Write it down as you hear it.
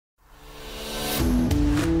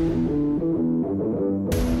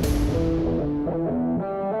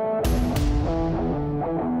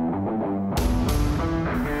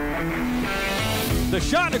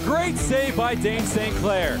shot and a great save by Dane St.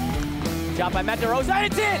 Clair. Shot by Matt DeRosa, and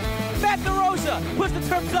it's in! Matt DeRosa puts the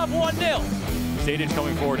Terps up 1-0. Sadich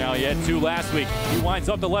coming forward now. He had 2 last week. He winds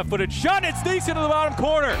up the left-footed shot, and it sneaks into the bottom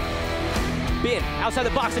corner. Bin outside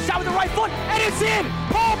the box, a shot with the right foot, and it's in!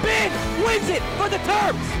 Paul Bin wins it for the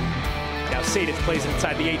Terps! Now Sadich plays it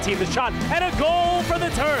inside the 18, the shot, and a goal for the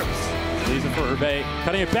Terps! Leaves it for Hervé,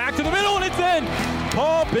 cutting it back to the middle, and it's in!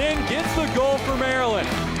 Paul Bin gets the goal for Maryland.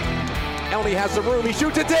 Elney has the room, he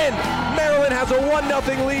shoots it in! Maryland has a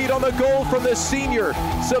 1-0 lead on the goal from the senior,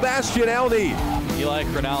 Sebastian Elney. Eli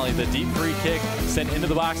Cronali, the deep free kick, sent into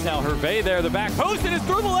the box now. Hervé there, the back post, and it's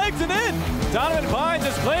through the legs and in! Donovan Pines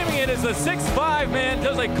is claiming it as the 6'5" man,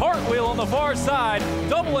 does a cartwheel on the far side,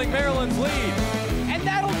 doubling Maryland's lead. And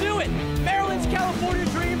that'll do it! Maryland's California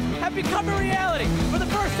dreams have become a reality. For the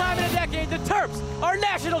first time in a decade, the Terps are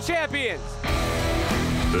national champions!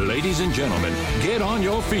 Ladies and gentlemen, get on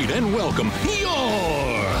your feet and welcome your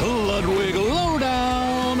Ludwig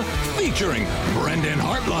Lowdown, featuring Brendan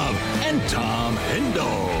Hartlove and Tom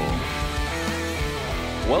Hindle.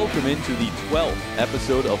 Welcome into the 12th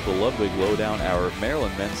episode of the Ludwig Lowdown, our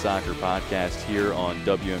Maryland men's soccer podcast here on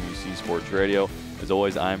WMUC Sports Radio. As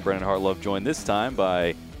always, I'm Brendan Hartlove, joined this time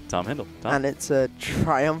by Tom Hindle. Tom. And it's a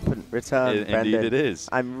triumphant return, Brendan. Indeed it is.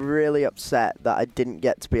 I'm really upset that I didn't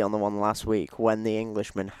get to be on the one last week when the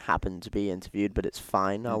Englishman happened to be interviewed, but it's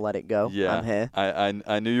fine. I'll let it go. Yeah, I'm here.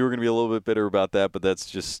 I knew you were going to be a little bit bitter about that, but that's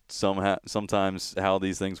just sometimes how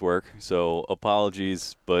these things work. So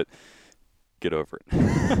apologies, but get over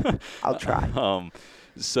it. I'll try.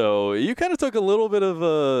 So you kind of took a little bit of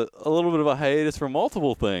a hiatus from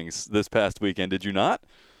multiple things this past weekend, did you not?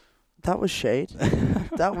 That was shade.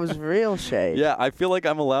 That was real shade. Yeah, I feel like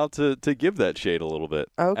I'm allowed to give that shade a little bit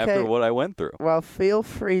after what I went through. Well, feel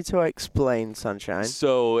free to explain, Sunshine.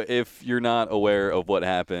 So if you're not aware of what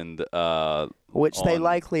happened, which they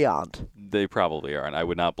likely aren't. They probably aren't. I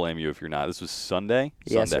would not blame you if you're not. This was Sunday?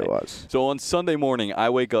 Yes, it was. So on Sunday morning, I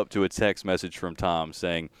wake up to a text message from Tom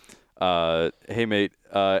saying, hey, mate,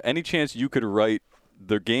 any chance you could write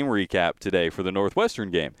the game recap today for the Northwestern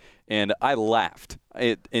game? And I laughed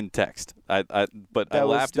in text. I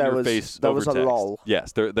laughed in your face over text. There was a lull.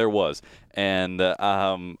 Yes, there was. And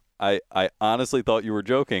I honestly thought you were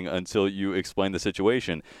joking until you explained the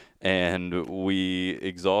situation. And we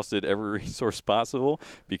exhausted every resource possible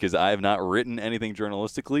because I have not written anything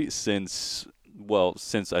journalistically since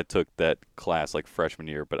I took that class like freshman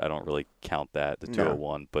year, but I don't really count that, the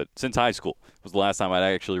 201. But since high school was the last time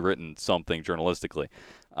I'd actually written something journalistically.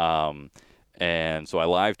 And so I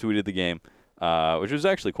live tweeted the game, which was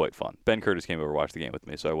actually quite fun. Ben Curtis came over to watch the game with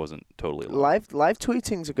me, so I wasn't totally alone. Live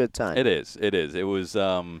tweeting's a good time. It is. It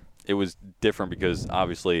was different because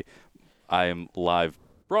obviously I am live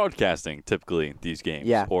broadcasting typically these games,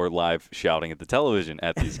 or live shouting at the television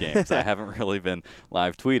at these games. I haven't really been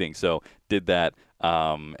live tweeting, so did that.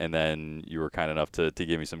 And then you were kind enough to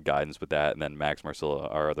give me some guidance with that, and then Max Marcilla,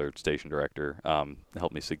 our other station director,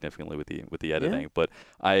 helped me significantly with the editing. But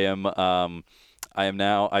I am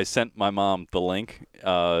now. I sent my mom the link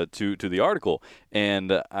to the article,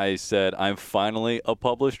 and I said I'm finally a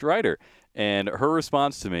published writer. And her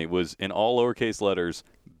response to me was in all lowercase letters,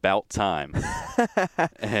 "About time."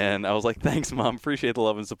 And I was like, thanks, Mom. Appreciate the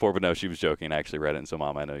love and support. But no, she was joking. I actually read it. And so,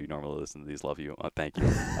 Mom, I know you normally listen to these. Love you. Thank you.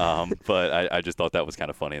 But I just thought that was kind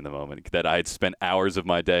of funny in the moment that I had spent hours of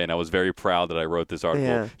my day and I was very proud that I wrote this article.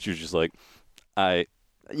 Yeah. She was just like,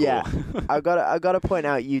 Yeah, I gotta point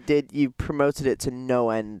out you promoted it to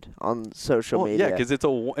no end on social media. Yeah, because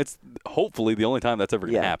it's hopefully the only time that's ever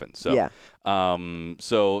gonna happen. So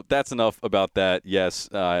so that's enough about that. Yes,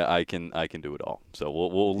 I can do it all. So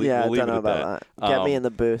we'll leave it at that. Get me in the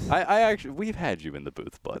booth. I actually we've had you in the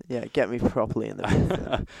booth, but yeah, get me properly in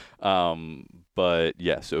the booth. But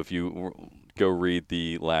yeah, so if you go read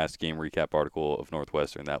the last game recap article of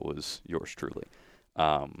Northwestern, that was yours truly.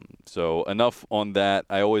 So enough on that.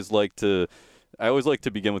 I always like to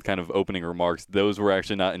begin with kind of opening remarks. Those were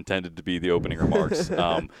actually not intended to be the opening remarks.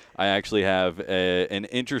 I actually have an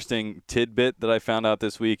interesting tidbit that I found out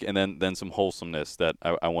this week, and then some wholesomeness that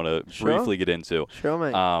I want to briefly get into. Sure,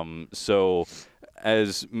 mate. So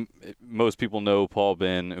as most people know, Paul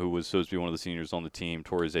Bin, who was supposed to be one of the seniors on the team,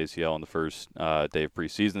 tore his ACL on the first day of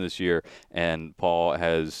preseason this year. And Paul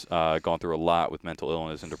has gone through a lot with mental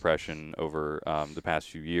illness and depression over the past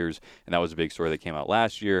few years. And that was a big story that came out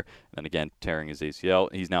last year. And then again, tearing his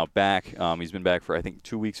ACL. He's now back. He's been back for, I think,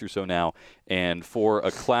 2 weeks or so now. And for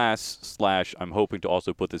a class / I'm hoping to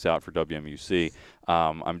also put this out for WMUC,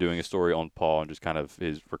 I'm doing a story on Paul and just kind of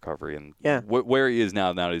his recovery and where he is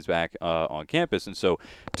now that he's back on campus. And so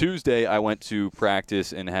Tuesday I went to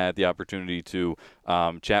practice and had the opportunity to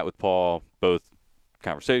chat with Paul, both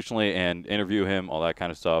conversationally and interview him, all that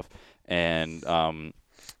kind of stuff. And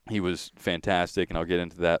he was fantastic, and I'll get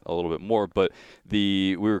into that a little bit more. But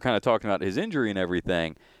we were kind of talking about his injury and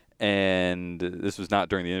everything, and this was not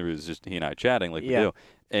during the interview. It was just he and I chatting like we do.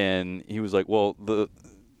 And he was like, well,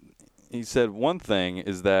 he said one thing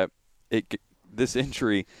is that this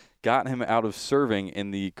injury got him out of serving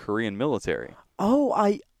in the Korean military. Oh,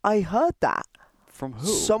 I heard that. From who?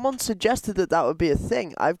 Someone suggested that would be a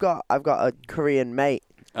thing. I've got a Korean mate.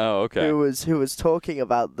 Oh, okay. Who was talking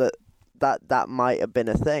about that might have been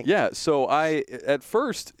a thing. Yeah. So at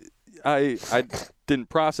first I didn't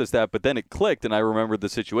process that, but then it clicked, and I remembered the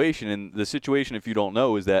situation. And the situation, if you don't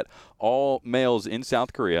know, is that all males in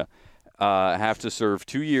South Korea have to serve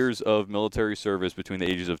 2 years of military service between the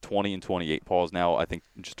ages of 20 and 28. Paul's now, I think,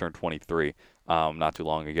 just turned 23 not too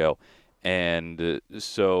long ago. And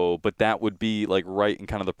but that would be like right in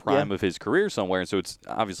kind of the prime of his career somewhere. And so it's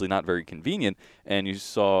obviously not very convenient. And you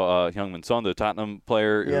saw Heung-min Son, the Tottenham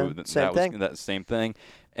player, that same thing.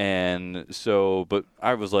 And so, but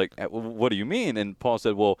I was like, what do you mean? And Paul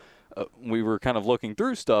said, well, we were kind of looking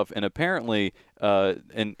through stuff, and apparently a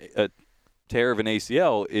tear of an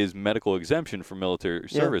ACL is medical exemption from military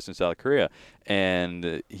service in South Korea.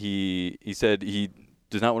 And he said he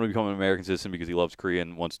does not want to become an American citizen because he loves Korea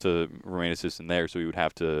and wants to remain a citizen there, so he would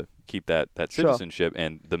have to keep that citizenship,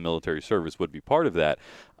 and the military service would be part of that.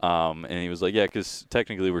 And he was like, yeah, because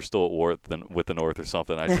technically we're still at war with the North or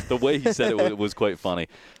something. The way he said it was quite funny.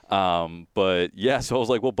 But, yeah, so I was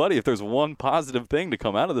like, well, buddy, if there's one positive thing to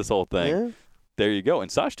come out of this whole thing, there you go.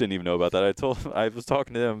 And Sash didn't even know about that. I was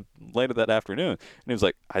talking to him later that afternoon, and he was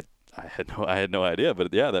like, I had no idea,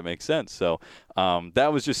 but yeah, that makes sense. So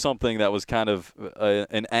that was just something that was kind of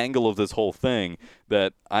an angle of this whole thing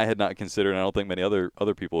that I had not considered, and I don't think many other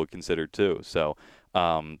people would consider too. So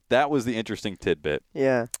that was the interesting tidbit.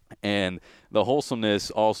 Yeah. And the wholesomeness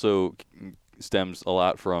also stems a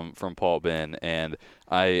lot from Paul Ben, and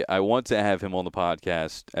I want to have him on the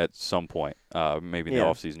podcast at some point, maybe in the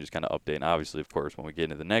offseason, just kind of update. And obviously, of course, when we get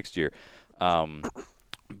into the next year.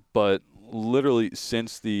 But literally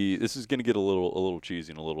since this is going to get a little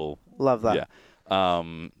cheesy and a little love that. Yeah.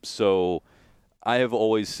 So I have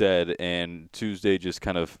always said, and Tuesday just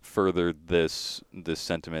kind of furthered this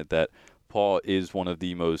sentiment, that Paul is one of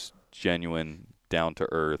the most genuine, down to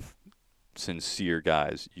earth, sincere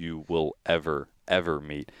guys you will ever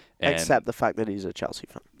meet. And except the fact that he's a Chelsea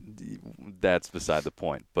fan. That's beside the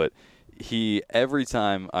point. But every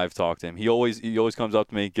time I've talked to him, he always comes up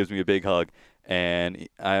to me, gives me a big hug. And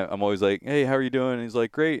I'm always like, hey, how are you doing? And he's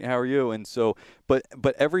like, great, how are you? And so, but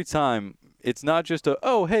every time, it's not just a,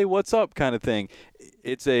 oh, hey, what's up kind of thing.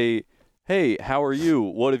 It's a, hey, how are you?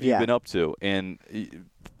 What have you been up to? And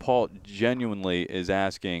Paul genuinely is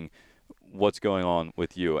asking what's going on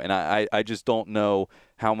with you. And I just don't know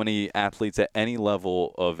how many athletes at any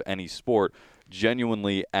level of any sport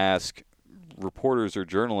genuinely ask reporters or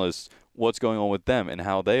journalists what's going on with them and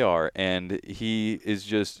how they are. And he is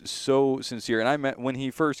just so sincere. And when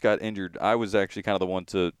he first got injured, I was actually kind of the one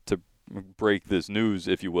to break this news,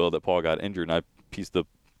 if you will, that Paul got injured, and I pieced the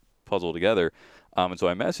puzzle together. And so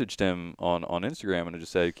I messaged him on Instagram, and I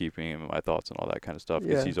just said, keeping him in my thoughts and all that kind of stuff,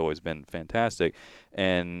 because he's always been fantastic.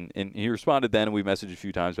 And he responded then, and we messaged a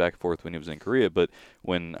few times back and forth when he was in Korea. But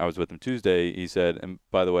when I was with him Tuesday, he said, and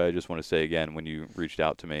by the way, I just want to say again, when you reached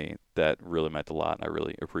out to me, that really meant a lot, and I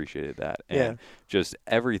really appreciated that. And just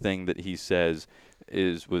everything that he says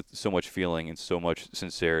is with so much feeling and so much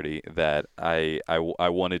sincerity that I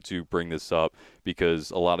wanted to bring this up,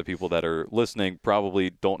 because a lot of people that are listening probably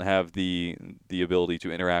don't have the ability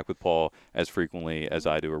to interact with Paul as frequently as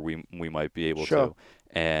I do, or we might be able to.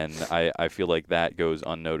 And I feel like that goes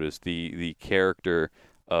unnoticed. The character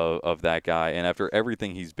of that guy, and after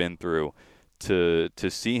everything he's been through, to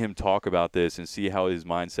see him talk about this and see how his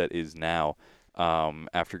mindset is now,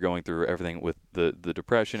 after going through everything with the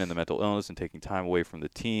depression and the mental illness and taking time away from the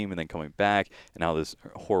team and then coming back, and now this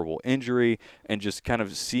horrible injury, and just kind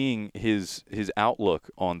of seeing his outlook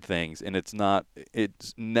on things. And it's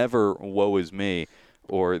never woe is me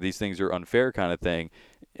or these things are unfair kind of thing.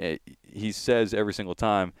 He says every single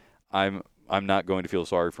time, I'm not going to feel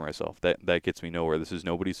sorry for myself. That gets me nowhere. This is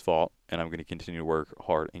nobody's fault, and I'm going to continue to work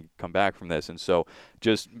hard and come back from this. And so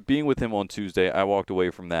just being with him on Tuesday, I walked away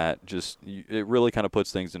from that. It really kind of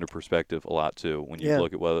puts things into perspective a lot, too, when you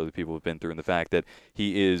look at what other people have been through, and the fact that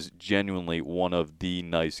he is genuinely one of the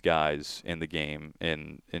nice guys in the game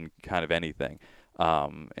in kind of anything.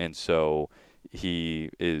 And so he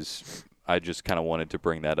is – I just kind of wanted to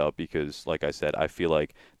bring that up because, like I said, I feel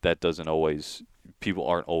like that doesn't always – people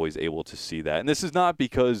aren't always able to see that. And this is not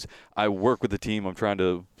because I work with the team. I'm trying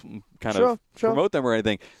to kind of promote them or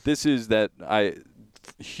anything. This is that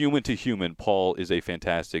human to human, Paul is a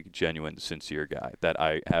fantastic, genuine, sincere guy that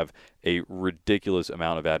I have a ridiculous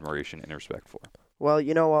amount of admiration and respect for. Well,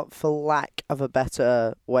 you know what? For lack of a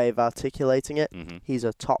better way of articulating it, he's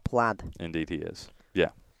a top lad. Indeed he is. Yeah.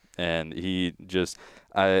 And he just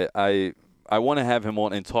I want to have him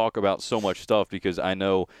on and talk about so much stuff because I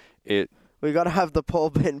know it – we got to have the Paul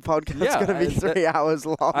Bin podcast. It's going to be 3 hours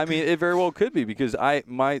long. I mean, it very well could be because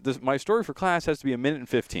my story for class has to be 1 minute and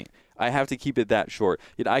 15. I have to keep it that short.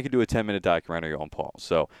 Yet I could do a 10-minute documentary on Paul.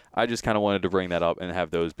 So I just kind of wanted to bring that up and have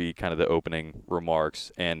those be kind of the opening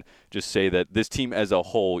remarks and just say that this team as a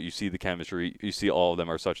whole, you see the chemistry, you see all of them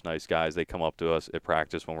are such nice guys. They come up to us at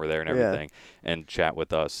practice when we're there and everything and chat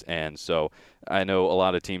with us. And so I know a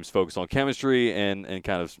lot of teams focus on chemistry and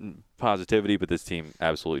kind of positivity, but this team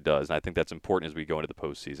absolutely does. And I think that's important as we go into the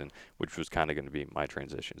postseason, which was kind of going to be my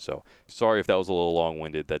transition. So sorry if that was a little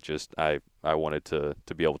long-winded. That just I wanted to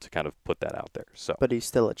be able to kind of put that out there. So, but he's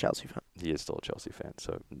still a Chelsea fan. He is still a Chelsea fan.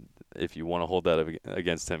 So if you want to hold that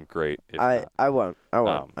against him, great. I won't.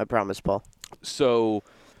 I promise, Paul. So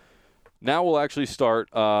now we'll actually start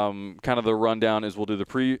kind of the rundown is we'll do the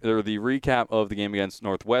recap of the game against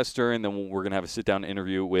Northwestern. Then we're going to have a sit-down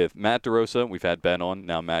interview with Matt DeRosa. We've had Ben on.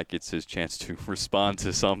 Now Matt gets his chance to respond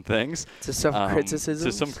to some things. To some criticism.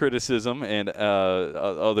 To some criticism and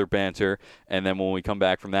other banter. And then when we come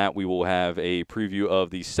back from that, we will have a preview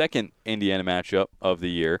of the second Indiana matchup of the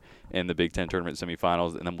year in the Big Ten tournament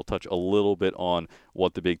semifinals, and then we'll touch a little bit on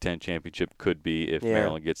what the Big Ten championship could be if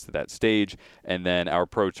Maryland gets to that stage. And then our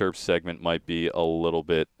Pro Terps segment might be a little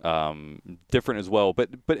bit different as well, but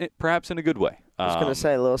perhaps in a good way. I was going to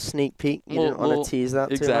say a little sneak peek. You didn't want to tease that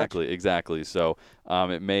too much. Exactly. So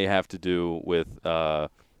it may have to do with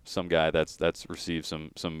some guy that's received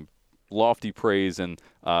some lofty praise and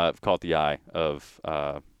caught the eye of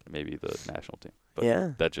maybe the national team.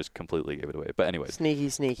 But that just completely gave it away. But anyway.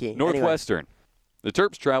 Sneaky. Northwestern. Anyway. The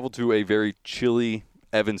Terps traveled to a very chilly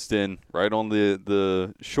Evanston, right on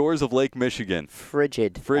the shores of Lake Michigan.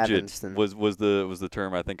 Frigid Evanston. was the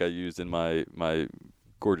term I think I used in my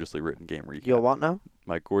gorgeously written game recap. Your what now?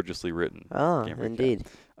 My gorgeously written game recap. Indeed.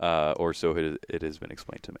 Or so it has been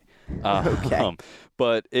explained to me. Okay.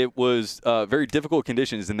 But it was very difficult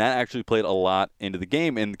conditions, and that actually played a lot into the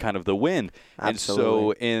game and kind of the wind.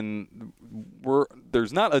 Absolutely. And so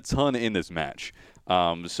there's not a ton in this match.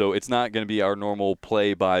 So it's not going to be our normal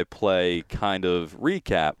play-by-play kind of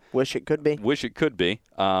recap. Wish it could be.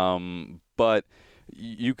 But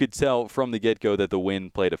you could tell from the get-go that the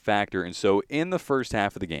wind played a factor. And so in the first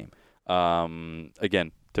half of the game,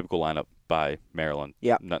 again, typical lineup by Maryland.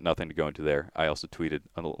 Yeah. Nothing to go into there. I also tweeted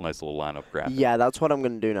a nice little lineup graphic. Yeah, that's what I'm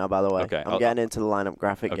going to do now, by the way. Okay. I'm getting into the lineup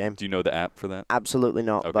graphic game. Do you know the app for that? Absolutely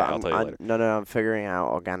not. Okay, but I'll tell you later. No, I'm figuring it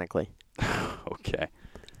out organically. Okay.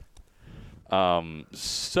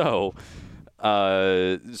 So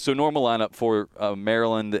normal lineup for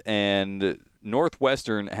Maryland and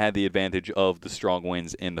Northwestern had the advantage of the strong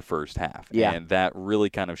winds in the first half. Yeah. And that really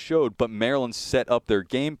kind of showed. But Maryland set up their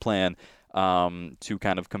game plan to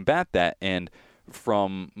kind of combat that. And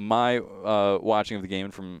from my watching of the game,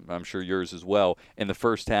 and from I'm sure yours as well, in the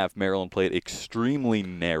first half, Maryland played extremely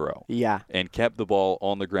narrow. Yeah. And kept the ball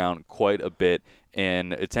on the ground quite a bit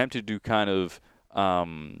and attempted to kind of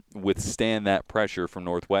withstand that pressure from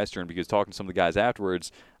Northwestern, because talking to some of the guys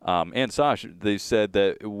afterwards, and Sash, they said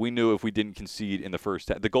that we knew if we didn't concede in the first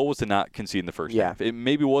half, the goal was to not concede in the first half. It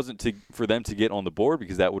maybe wasn't for them to get on the board,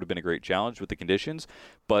 because that would have been a great challenge with the conditions,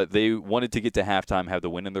 but they wanted to get to halftime, have the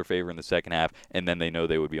win in their favor in the second half, and then they know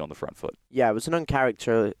they would be on the front foot. Yeah, it was an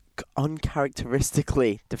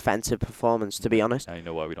uncharacteristically defensive performance, to be honest. Now you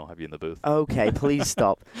know why we don't have you in the booth. Okay, please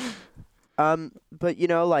stop. But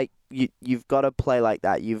you've got to play like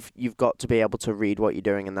that. You've got to be able to read what you're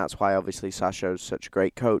doing, and that's why obviously Sasho's such a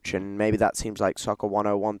great coach. And maybe that seems like soccer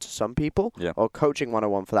 101 to some people, or coaching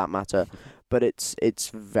 101 for that matter. But it's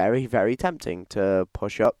very, very tempting to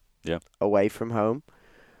push up away from home.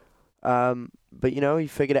 But he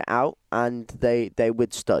figured it out, and they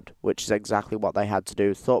withstood, which is exactly what they had to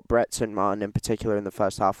do. Thought Brett St. Martin in particular in the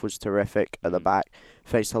first half was terrific at the back.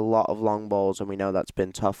 Faced a lot of long balls, and we know that's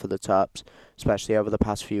been tough for the Terps, especially over the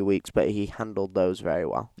past few weeks, but he handled those very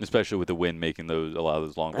well. Especially with the wind making a lot of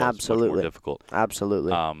those long balls much more difficult.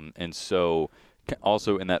 Absolutely. And so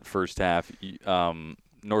also in that first half,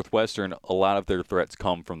 Northwestern, a lot of their threats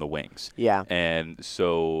come from the wings. Yeah. And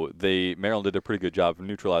so Maryland did a pretty good job of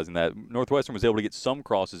neutralizing that. Northwestern was able to get some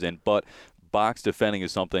crosses in, but box defending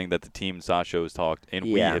is something that the team in Sasho has talked, and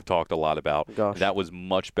we have talked a lot about. Gosh. That was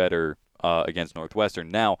much better against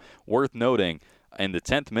Northwestern. Now, worth noting, in the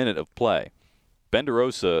 10th minute of play, Ben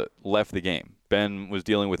DeRosa left the game. Ben was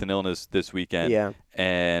dealing with an illness this weekend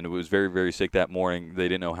and was very, very sick that morning. They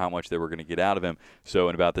didn't know how much they were going to get out of him. So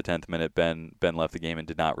in about the 10th minute, Ben left the game and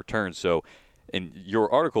did not return. So and your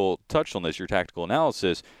article touched on this, your tactical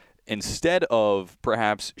analysis. Instead of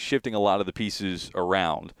perhaps shifting a lot of the pieces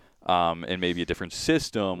around and maybe a different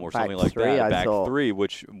system or something like that, back three,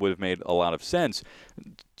 which would have made a lot of sense,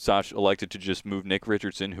 Sash elected to just move Nick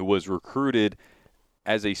Richardson, who was recruited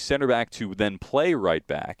as a center back to then play right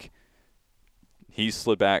back. He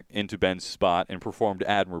slid back into Ben's spot and performed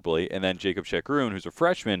admirably. And then Jacob Chekroun, who's a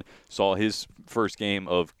freshman, saw his first game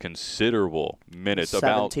of considerable minutes.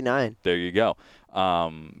 79. There you go.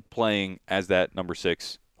 Playing as that number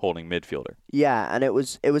 6 holding midfielder. Yeah, and it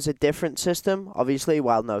was a different system, obviously.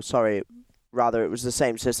 Well, no, sorry. Rather, it was the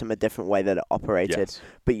same system, a different way that it operated. Yes.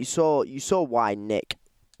 But you saw why Nick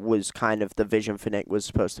was kind of the vision for Nick was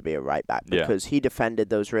supposed to be a right back because he defended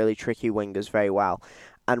those really tricky wingers very well.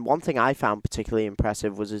 And one thing I found particularly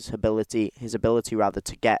impressive was his ability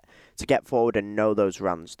to get forward and know those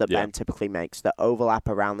runs that Ben typically makes, the overlap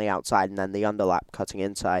around the outside and then the underlap cutting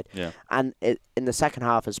inside. Yeah. And in the second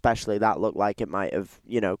half especially, that looked like it might have,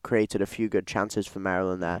 created a few good chances for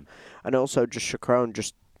Maryland there. And also just Chekroun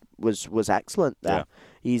just was excellent there. Yeah.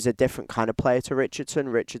 He's a different kind of player to Richardson.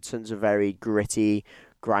 Richardson's a very gritty,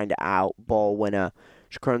 grind it out ball winner.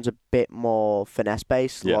 Chekroun's a bit more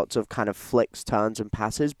finesse-based, lots of kind of flicks, turns, and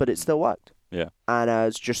passes, but it still worked. Yeah. And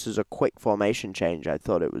as a quick formation change, I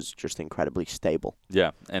thought it was just incredibly stable.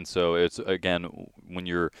 Yeah, and so it's, again, when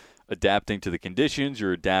you're adapting to the conditions,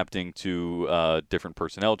 you're adapting to different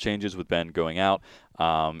personnel changes with Ben going out,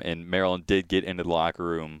 and Maryland did get into the locker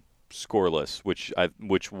room scoreless,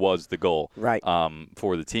 which was the goal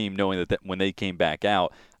for the team, knowing that when they came back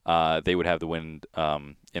out, they would have the win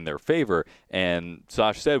in their favor. And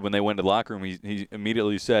Sash said when they went to the locker room, he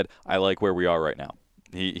immediately said, I like where we are right now.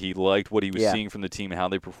 He liked what he was seeing from the team and how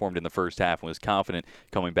they performed in the first half and was confident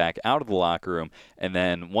coming back out of the locker room. And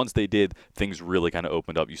then once they did, things really kind of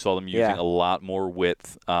opened up. You saw them using a lot more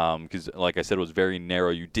width because, like I said, it was very narrow.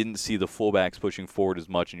 You didn't see the fullbacks pushing forward as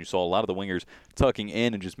much, and you saw a lot of the wingers tucking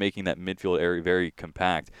in and just making that midfield area very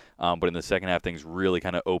compact. But in the second half, things really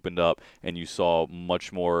kind of opened up, and you saw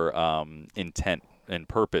much more intent and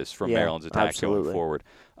purpose from Maryland's attack going forward.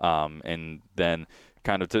 And then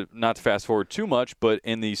kind of not to fast forward too much, but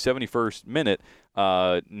in the 71st minute,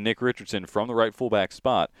 Nick Richardson from the right fullback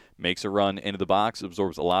spot makes a run into the box,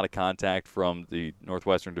 absorbs a lot of contact from the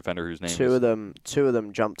Northwestern defender whose name Two of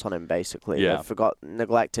them jumped on him basically. Yeah.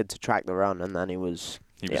 Neglected to track the run, and then he was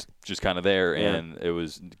just kind of there, and it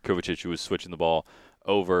was Kovacic who was switching the ball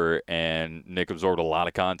over, and Nick absorbed a lot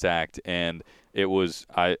of contact, and it was,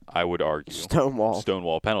 I would argue,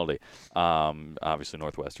 Stonewall penalty. Obviously,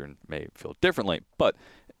 Northwestern may feel differently, but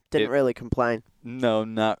didn't really complain. No,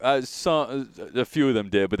 not a few of them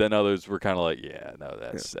did, but then others were kind of like,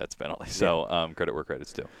 that's penalty. So credit where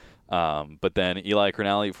credit's due. But then Eli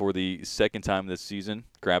Crognale, for the second time this season,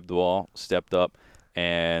 grabbed the ball, stepped up,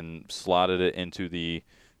 and slotted it into the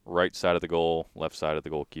right side of the goal, left side of the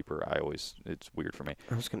goalkeeper. It's weird for me.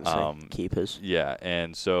 I was going to say keepers. Yeah,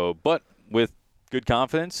 and so, but with good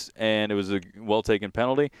confidence, and it was a well-taken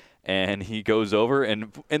penalty, and he goes over,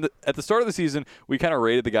 and at the start of the season, we kind of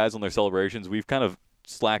rated the guys on their celebrations. We've kind of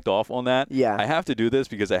slacked off on that. Yeah. I have to do this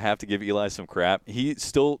because I have to give Eli some crap. He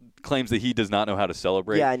still claims that he does not know how to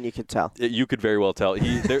celebrate. Yeah, and you could tell. You could very well tell.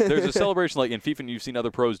 There's a celebration like in FIFA, and you've seen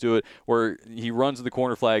other pros do it, where he runs to the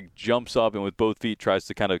corner flag, jumps up, and with both feet tries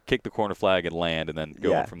to kind of kick the corner flag and land, and then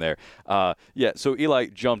go on from there. So Eli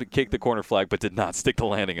jumped and kicked the corner flag, but did not stick the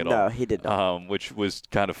landing at all. No, he did not. Which was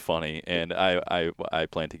kind of funny, and I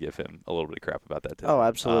plan to give him a little bit of crap about that too. Oh,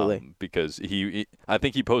 absolutely. Because I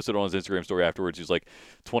think he posted on his Instagram story afterwards. He's like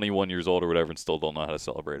 21 years old or whatever, and still don't know how to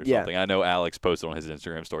celebrate or something. I know Alex posted on his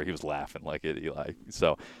Instagram story. He was laughing like it, Eli.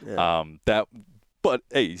 So but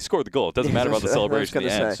hey, he scored the goal. It doesn't matter about the celebration at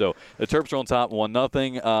the end. So the Terps are on top,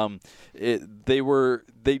 1-0.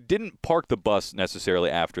 They didn't park the bus necessarily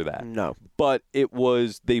after that. No. But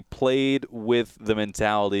they played with the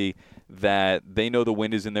mentality that they know the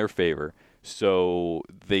wind is in their favor. So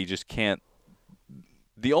they just can't.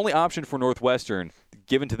 The only option for Northwestern,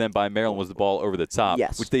 given to them by Maryland was the ball over the top,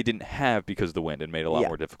 Yes. which they didn't have because of the wind and made it a lot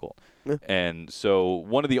more difficult. And so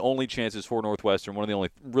one of the only chances for Northwestern, one of the only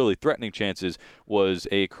really threatening chances, was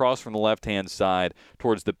a cross from the left-hand side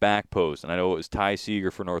towards the back post. And I know it was Ty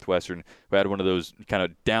Seeger for Northwestern who had one of those kind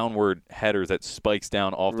of downward headers that spikes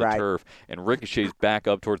down off the turf and ricochets back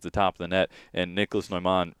up towards the top of the net. And Nicholas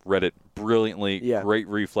Neumann read it brilliantly. Great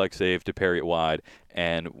reflex save to parry it wide.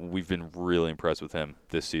 And we've been really impressed with him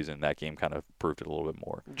this season. That game kind of proved it a little bit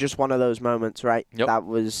more. Just one of those moments, right? Yep.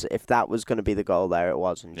 If that was going to be the goal, there it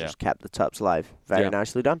was, and just kept the Terps alive. Very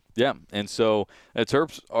nicely done. Yeah, and so the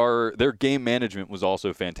Terps their game management was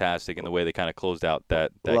also fantastic in the way they kind of closed out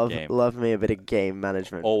that game. Love me a bit of game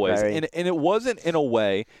management. Always. And it wasn't in a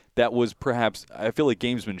way that was perhaps, I feel like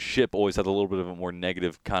gamesmanship always had a little bit of a more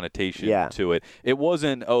negative connotation to it. It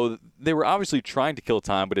wasn't, they were obviously trying to kill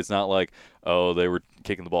time, but it's not like, they were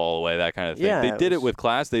kicking the ball away, that kind of thing. They did it with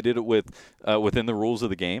class. They did it with within the rules of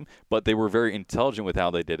the game, but they were very intelligent with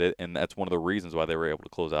how they did it, and that's one of the reasons why they were able to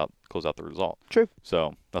close out the result. True.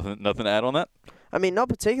 So nothing to add on that? I mean, not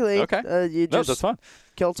particularly. Okay. That's fine.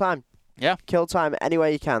 Kill time. Yeah. Kill time any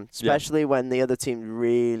way you can, especially when the other team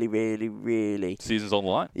really, really, really... Season's on the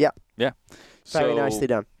line. Yeah. Yeah. Very nicely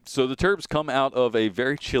done. So the Terps come out of a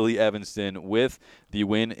very chilly Evanston with the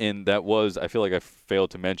win in that was, I feel like I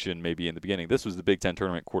failed to mention maybe in the beginning, this was the Big Ten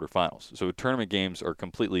tournament quarterfinals. So tournament games are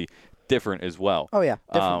completely different as well. Oh, yeah.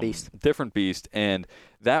 Different beast. Different beast. And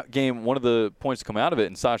that game, one of the points to come out of it,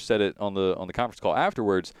 and Sash said it on the conference call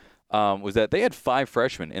afterwards, was that they had 5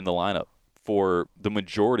 freshmen in the lineup for the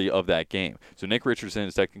majority of that game. So Nick Richardson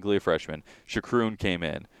is technically a freshman. Shakroon came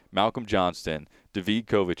in. Malcolm Johnston, David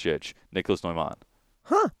Kovacic, Nicholas Neumann.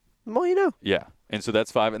 Huh. The more you know. Yeah. And so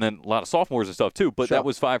that's 5, and then a lot of sophomores and stuff too. But that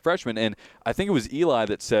was 5 freshmen. And I think it was Eli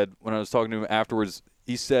that said, when I was talking to him afterwards,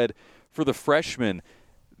 he said, for the freshmen,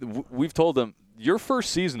 we've told them, your first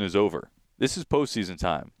season is over. This is postseason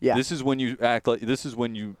time. Yeah. This is when you act like this is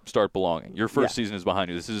when you start belonging. Your first season is behind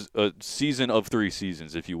you. This is a season of 3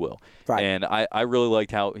 seasons, if you will. Right. And I really liked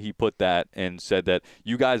how he put that and said that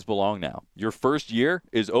you guys belong now. Your first year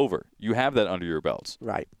is over. You have that under your belts.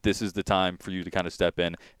 Right. This is the time for you to kind of step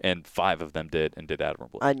in, and 5 of them did and did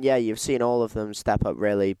admirably. And you've seen all of them step up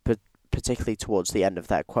really, particularly towards the end of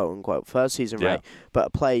that quote-unquote first season, right? But a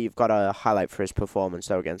player you've got to highlight for his performance,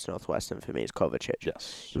 though, against Northwestern for me is Kovacic.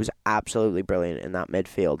 Yes. He was absolutely brilliant in that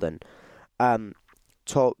midfield. And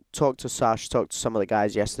talked to Sash, talked to some of the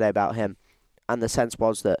guys yesterday about him, and the sense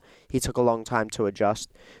was that he took a long time to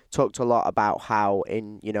adjust. Talked a lot about how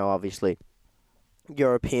in, obviously,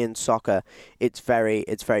 European soccer, it's very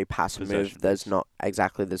passive move. There's not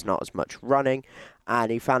as much running,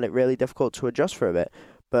 and he found it really difficult to adjust for a bit.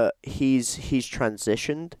 But he's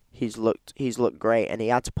transitioned. He's looked great, and he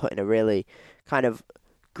had to put in a really kind of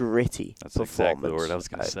gritty performance. That's exactly the word I was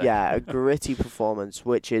going to say. Yeah, a gritty performance,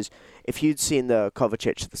 which is, if you'd seen the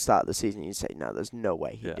Kovacic at the start of the season, you'd say, no, there's no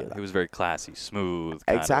way he'd do that. He was very classy, smooth.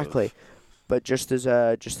 Exactly. But just as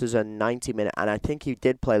a 90-minute, and I think he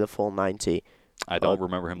did play the full 90. I don't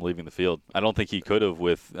remember him leaving the field. I don't think he could have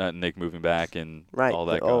with Nick moving back and all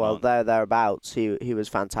that going on. Thereabouts. He was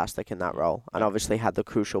fantastic in that role, and obviously had the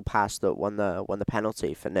crucial pass that won the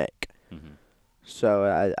penalty for Nick. Mm-hmm.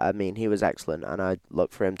 So I mean, he was excellent, and I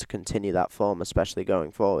look for him to continue that form, especially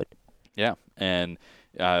going forward. Yeah, and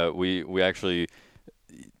we actually.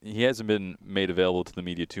 He hasn't been made available to the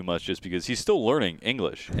media too much just because he's still learning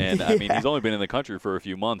English. And, I mean, he's only been in the country for a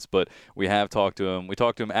few months, but we have talked to him. We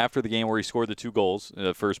talked to him after the game where he scored the 2 goals.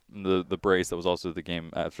 First, the brace, that was also the game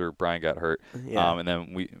after Brian got hurt. Yeah. And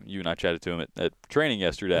then you and I chatted to him at training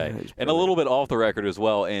yesterday. And a little bit off the record as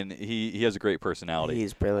well, and he has a great personality.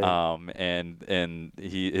 He's brilliant. And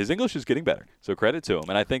his English is getting better, so credit to him.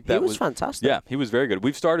 And I think that was fantastic. Yeah, he was very good.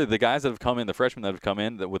 We've started, the guys that have come in, the freshmen that have come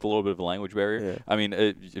in with a little bit of a language barrier. Yeah. I mean,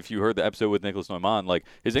 if you heard the episode with Nicholas Neumann, like,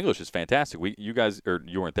 his English is fantastic. You guys, or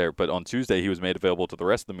you weren't there, but on Tuesday he was made available to the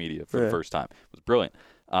rest of the media for the first time. It was brilliant.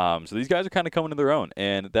 So these guys are kind of coming to their own,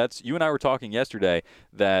 and that's, you and I were talking yesterday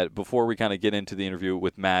that before we kind of get into the interview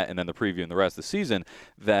with Matt and then the preview and the rest of the season,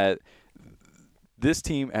 that this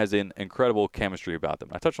team has an incredible chemistry about them.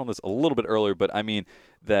 I touched on this a little bit earlier, but I mean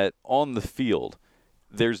that on the field,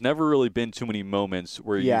 there's never really been too many moments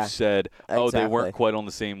where you said, they weren't quite on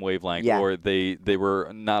the same wavelength or they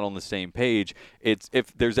were not on the same page.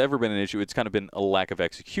 If there's ever been an issue, it's kind of been a lack of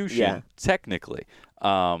execution technically.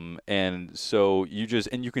 And so you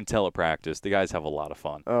can tell at practice, the guys have a lot of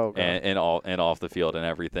fun and off the field and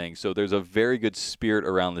everything. So there's a very good spirit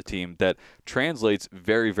around the team that translates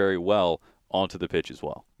very, very well onto the pitch as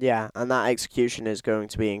well. Yeah, and that execution is going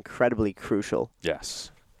to be incredibly crucial.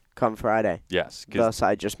 Yes. come Friday. Yes. Thus,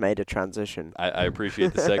 I just made a transition. I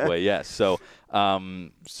appreciate the segue, yes. So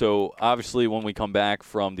obviously when we come back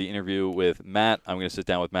from the interview with Matt, I'm going to sit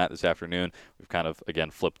down with Matt this afternoon. We've kind of,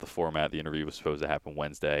 again, flipped the format. The interview was supposed to happen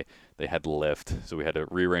Wednesday. They had to lift, so we had to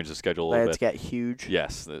rearrange the schedule a little bit. They had to get huge.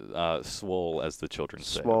 Yes, swole, as the children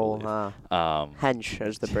say. Swole, hench,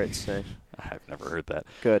 as the Brits say. I've never heard that.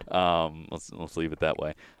 Good. Let's leave it that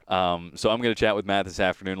way. So I'm going to chat with Matt this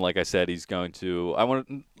afternoon. Like I said, he's going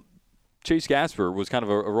to – Chase Gasper was kind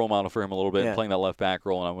of a role model for him a little bit, playing that left back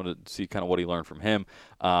role, and I want to see kind of what he learned from him.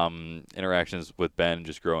 Interactions with Ben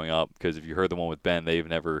just growing up, because if you heard the one with Ben, they've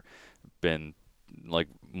never been like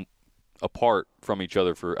apart from each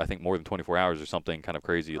other for, I think, more than 24 hours or something kind of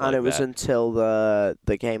crazy like that. And it was until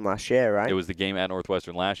the game last year, right? It was the game at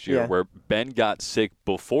Northwestern last year where Ben got sick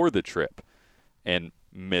before the trip and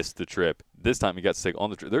missed the trip. This time he got sick on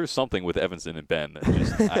the trip. There's something with Evanston and Ben that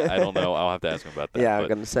just I don't know. I'll have to ask him about that. Yeah, I'm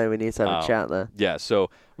going to say we need to have a chat there. Yeah, so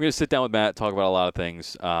we're going to sit down with Matt, talk about a lot of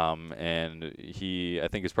things, and he, I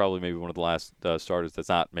think, is probably maybe one of the last starters that's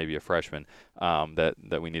not maybe a freshman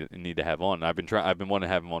that we need to have on. I've been wanting to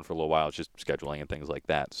have him on for a little while. It's just scheduling and things like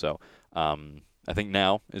that. So I think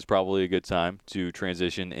now is probably a good time to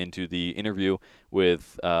transition into the interview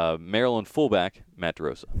with Maryland fullback Matt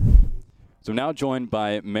DeRosa. So now joined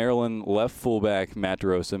by Maryland left fullback Matt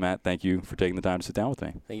DeRosa. Matt, thank you for taking the time to sit down with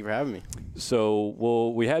me. Thank you for having me.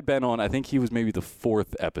 So, we had Ben on, I think he was maybe the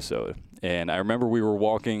 4th episode. And I remember we were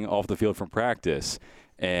walking off the field from practice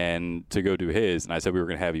and to go do his, and I said we were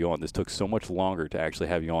going to have you on. This took so much longer to actually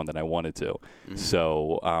have you on than I wanted to. Mm-hmm.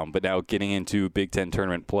 So, but now getting into Big Ten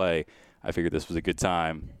tournament play, I figured this was a good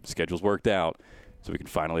time. Schedule's worked out, so we can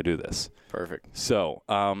finally do this. Perfect. So,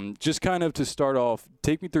 just kind of to start off,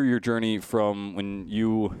 take me through your journey from when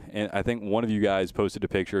you, and I think one of you guys posted a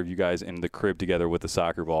picture of you guys in the crib together with the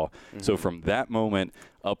soccer ball. Mm-hmm. So from that moment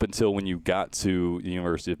up until when you got to the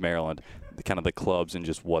University of Maryland, kind of the clubs and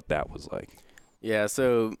just what that was like. Yeah,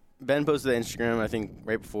 so Ben posted to Instagram, I think,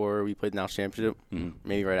 right before we played the National Championship,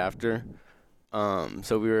 maybe right after.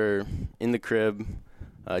 So we were in the crib.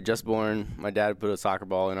 Just born, my dad put a soccer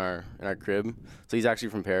ball in our crib. So he's actually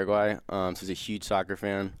from Paraguay, so he's a huge soccer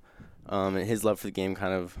fan. And his love for the game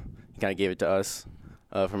kind of gave it to us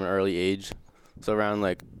from an early age. So around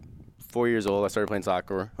like 4 years old, I started playing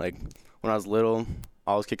soccer. Like when I was little,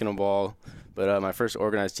 I was kicking a ball, but my first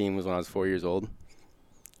organized team was when I was 4 years old.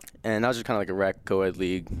 And that was just kind of like a rec co-ed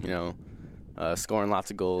league, scoring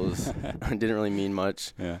lots of goals. Didn't really mean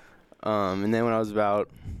much. Yeah. And then when I was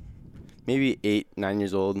about maybe 8, 9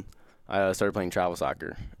 years old, I started playing travel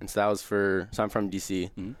soccer. And so that was so I'm from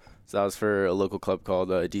D.C., so that was for a local club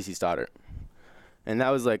called D.C. Stoddard. And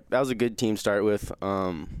that was a good team to start with. It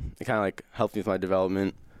kind of like helped me with my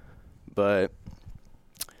development, but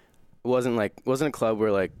it wasn't a club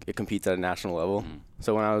where like it competes at a national level.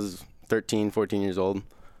 So when I was 13, 14 years old,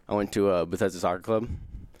 I went to Bethesda Soccer Club.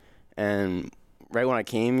 And right when I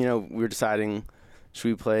came, we were deciding, should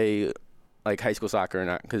we play like high school soccer or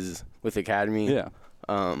not? Because with the academy, the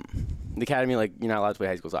academy, like, you're not allowed to play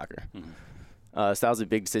high school soccer. So that was a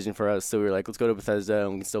big decision for us. So we were like, let's go to Bethesda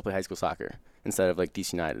and we can still play high school soccer instead of like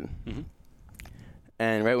DC United.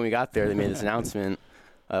 And right when we got there, they made this announcement,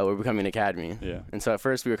 we're becoming an academy. Yeah. And so at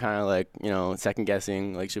first we were kind of like, second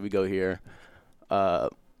guessing, like, should we go here?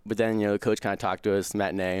 But then, the coach kind of talked to us,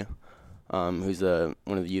 Matt Ney, who's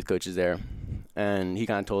one of the youth coaches there. And he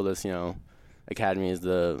kind of told us, academy is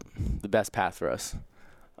the best path for us.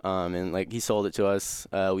 And like he sold it to us.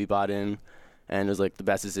 We bought in, and it was like the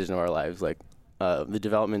best decision of our lives. Like the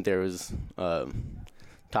development there was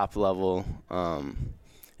top level.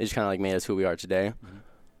 It just kind of like made us who we are today.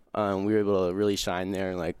 We were able to really shine there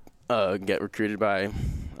and like get recruited by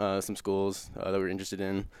some schools that we were interested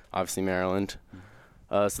in. Obviously Maryland.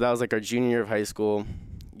 So that was like our junior year of high school,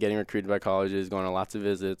 getting recruited by colleges, going on lots of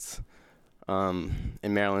visits. In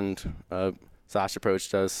Maryland, Sasha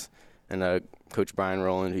approached us, and Coach Brian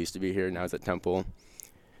Rowland, who used to be here, now is at Temple.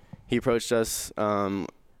 He approached us.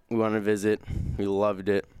 We wanted to visit. We loved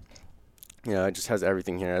it. It just has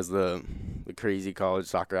everything here. It has the crazy college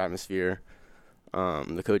soccer atmosphere.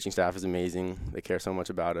 The coaching staff is amazing. They care so much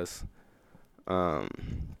about us. And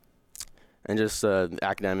just the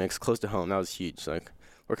academics, close to home, that was huge. Like,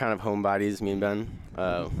 we're kind of homebodies, me and Ben.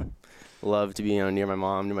 Love to be near my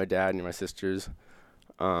mom, near my dad, near my sisters,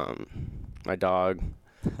 my dog.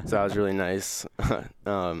 So that was really nice.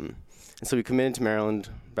 And so we committed to Maryland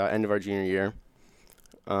about end of our junior year.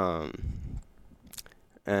 And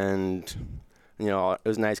it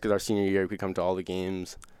was nice because our senior year we could come to all the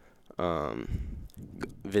games,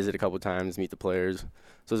 visit a couple times, meet the players.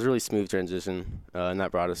 So it was a really smooth transition, and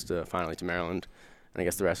that brought us finally to Maryland. I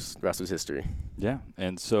guess the rest was history. Yeah,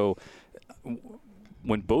 and so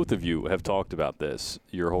when both of you have talked about this,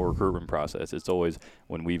 your whole recruitment process, it's always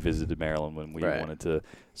when we visited Maryland, when we wanted to.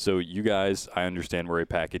 So you guys, I understand, were a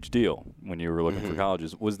package deal when you were looking for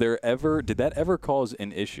colleges. Did that ever cause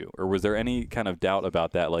an issue, or was there any kind of doubt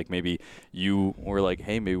about that? Like maybe you were like,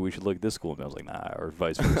 hey, maybe we should look at this school, and I was like, nah, or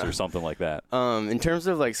vice versa, or something like that. In terms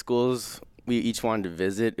of like schools we each wanted to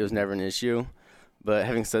visit, it was never an issue. But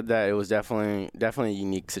having said that, it was definitely a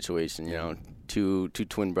unique situation. You know, two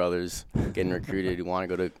twin brothers getting recruited who want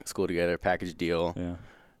to go to school together, package deal.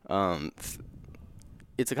 Yeah.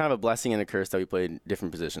 It's a kind of a blessing and a curse that we played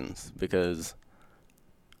different positions, because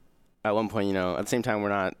at one point, you know, at the same time, we're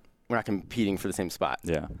not competing for the same spot.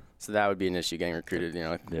 Yeah. So that would be an issue getting recruited. You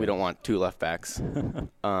know, we don't want two left backs.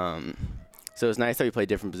 So it's nice that we play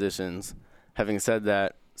different positions. Having said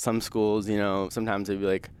that, some schools, you know, sometimes they'd be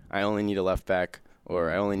like, I only need a left back,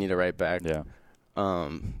 or I only need a right back. Yeah.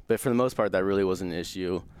 But for the most part, that really wasn't an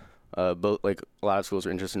issue. Both, like, a lot of schools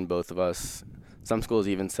were interested in both of us. Some schools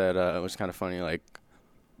even said, which is kind of funny, like,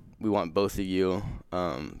 we want both of you,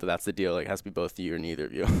 but that's the deal. Like, it has to be both of you or neither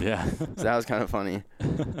of you. Yeah. So that was kind of funny.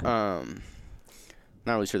 Not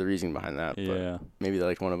really sure the reasoning behind that, but maybe they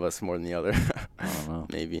liked one of us more than the other. I don't know.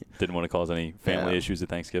 Maybe. Didn't want to cause any family issues at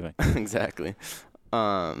Thanksgiving. Exactly.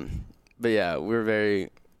 But yeah, we're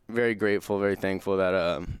very, very grateful, very thankful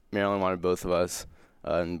that Maryland wanted both of us,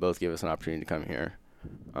 and both gave us an opportunity to come here.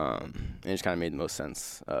 And it just kind of made the most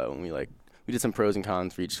sense when we did some pros and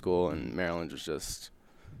cons for each school, and Maryland was just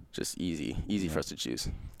easy for us to choose.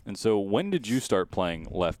 And so when did you start playing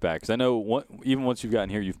left back? Because I know even once you've gotten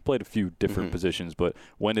here, you've played a few different positions, but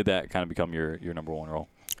when did that kind of become your number one role?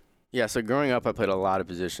 Yeah, so growing up, I played a lot of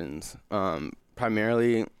positions.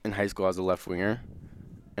 Primarily in high school, I was a left winger.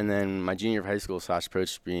 And then my junior year of high school, Sash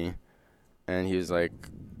approached me, and he was like,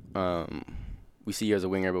 we see you as a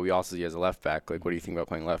winger, but we also see you as a left back. Like, what do you think about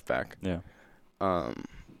playing left back? Yeah.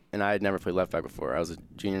 And I had never played left back before. I was a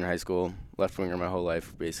junior in high school, left winger my whole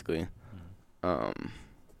life, basically.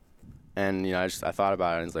 And, you know, I thought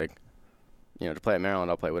about it, and it's like, you know, to play at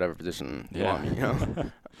Maryland, I'll play whatever position you want me, you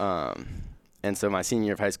know. And so my senior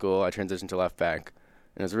year of high school, I transitioned to left back,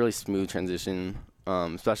 and it was a really smooth transition,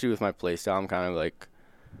 especially with my play style. I'm kind of like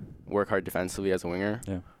work hard defensively as a winger.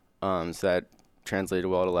 Yeah. So that translated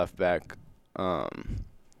well to left back. And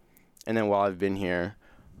then while I've been here,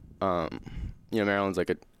 you know, Maryland's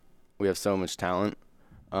we have so much talent.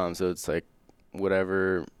 So it's like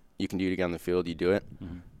whatever you can do to get on the field, you do it.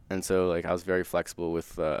 And so, like, I was very flexible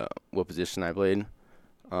with what position I played.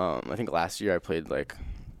 I think last year I played, like,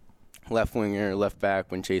 left winger, left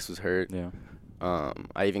back when Chase was hurt. Yeah.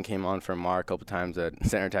 I even came on for Mar a couple times at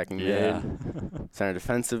center attacking mid, center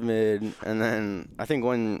defensive mid. And then I think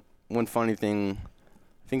one funny thing,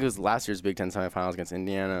 I think it was last year's Big Ten semifinals against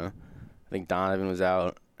Indiana. I think Donovan was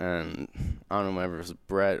out, and I don't know whether it was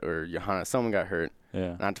Brett or Johanna. Someone got hurt.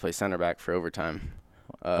 Yeah. Not to play center back for overtime.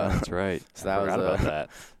 That's right. So that was about that.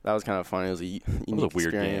 That was kind of funny. It was a unique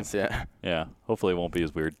weird experience. game. Yeah. Yeah. Hopefully it won't be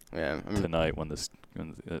as weird tonight when this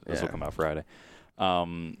will come out Friday.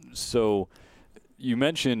 So you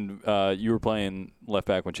mentioned you were playing left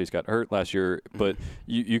back when Chase got hurt last year, but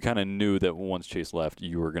you kind of knew that once Chase left,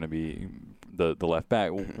 you were going to be the left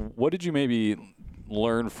back. What did you maybe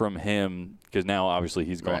learn from him? Because now obviously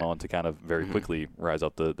he's gone on to kind of very quickly rise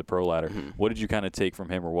up the pro ladder. What did you kind of take from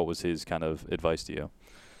him, or what was his kind of advice to you?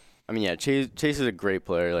 I mean, yeah, Chase is a great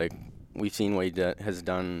player. Like, we've seen what he has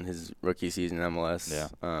done his rookie season in MLS.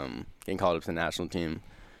 Yeah. Getting called up to the national team,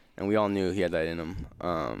 and we all knew he had that in him.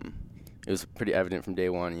 It was pretty evident from day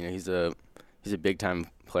one. You know, he's a big time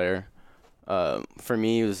player. For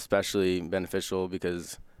me, it was especially beneficial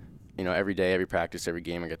because, you know, every day, every practice, every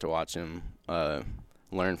game, I get to watch him,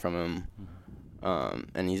 learn from him.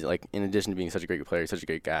 And he's, like, in addition to being such a great player, he's such a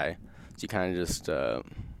great guy. So you kind of just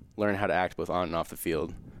learn how to act both on and off the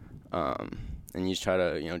field. And you just try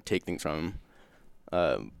to, you know, take things from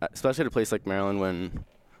him. Especially at a place like Maryland when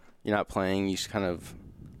you're not playing, you just kind of,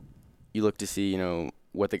 you look to see, you know,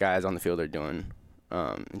 what the guys on the field are doing,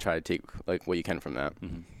 and try to take, like, what you can from that.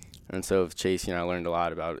 And so with Chase, you know, I learned a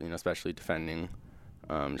lot about, you know, especially defending,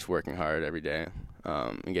 just working hard every day,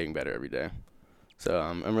 and getting better every day. So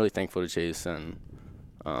I'm really thankful to Chase, and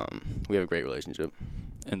we have a great relationship.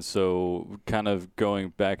 And so kind of going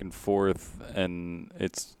back and forth, and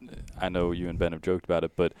I know you and Ben have joked about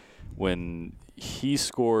it, but when he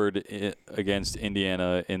scored against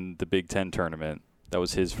Indiana in the Big Ten tournament, that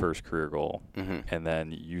was his first career goal. And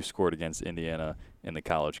then you scored against Indiana in the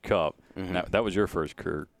College Cup. Now, that was your first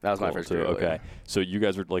career That was goal my first too. career goal, Okay. yeah. So you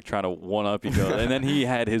guys were like trying to one-up each other. And then he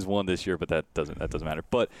had his one this year, but that doesn't matter.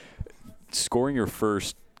 But scoring your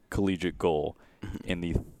first collegiate goal in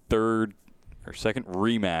the third or second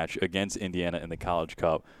rematch against Indiana in the College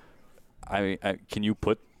Cup. Can you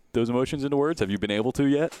put those emotions into words? Have you been able to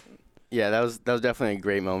yet? Yeah, that was definitely a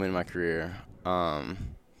great moment in my career.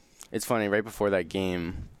 It's funny, right before that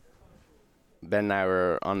game, Ben and I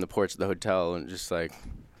were on the porch of the hotel and just like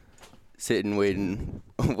sitting, waiting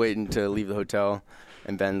to leave the hotel.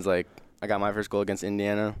 And Ben's like, I got my first goal against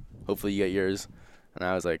Indiana. Hopefully you get yours. And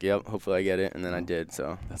I was like, yep, hopefully I get it. And then I did.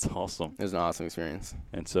 So that's awesome. It was an awesome experience.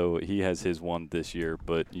 And so he has his one this year,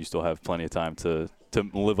 but you still have plenty of time to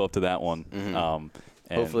live up to that one.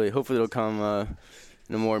 Mm-hmm. Hopefully it'll come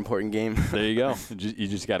in a more important game. There you go. You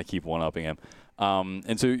just got to keep one-upping him.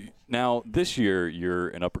 And so now this year you're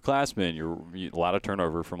an upperclassman. You're a lot of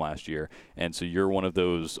turnover from last year, and so you're one of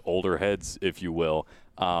those older heads, if you will.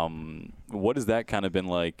 What has that kind of been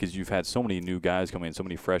like? Because you've had so many new guys coming in, so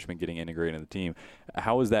many freshmen getting integrated in the team.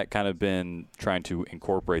 How has that kind of been trying to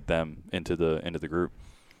incorporate them into the group?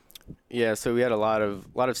 Yeah, so we had a lot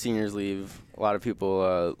of seniors leave, a lot of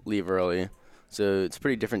people leave early, so it's a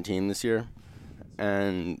pretty different team this year.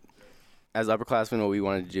 And as upperclassmen, what we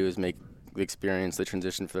wanted to do is make the experience, the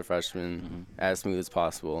transition for the freshmen as smooth as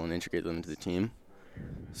possible and integrate them into the team.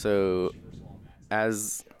 So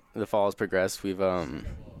as the fall has progressed, we've gotten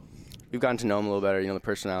to know them a little better. The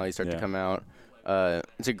personalities start to come out.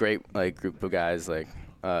 It's a great group of guys.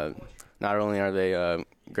 Not only are they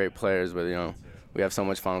great players, but we have so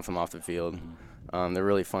much fun with them off the field. They're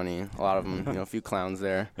really funny. A lot of them, a few clowns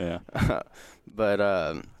there. Yeah.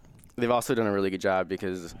 But they've also done a really good job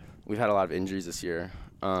because we've had a lot of injuries this year.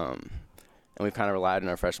 And we've kind of relied on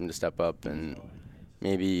our freshmen to step up and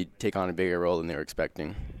maybe take on a bigger role than they were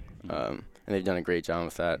expecting. And they've done a great job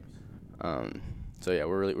with that. So yeah,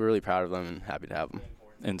 we're really proud of them and happy to have them.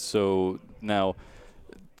 And so now,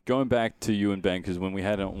 going back to you and Ben, because when we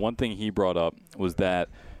had one thing he brought up was that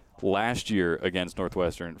last year against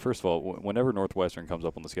Northwestern, first of all, whenever Northwestern comes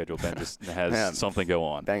up on the schedule, Ben just has something go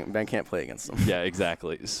on. Ben can't play against them. Yeah,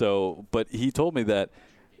 exactly. So, but he told me that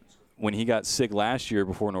when he got sick last year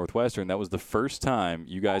before Northwestern, that was the first time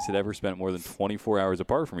you guys had ever spent more than 24 hours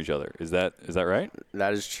apart from each other. Is that right?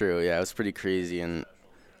 That is true. Yeah, it was pretty crazy, and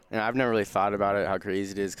I've never really thought about it, how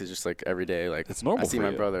crazy it is, because just every day, it's normal. I see my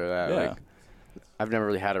brother. Yeah. I've never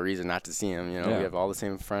really had a reason not to see him. We have all the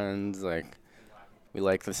same friends. We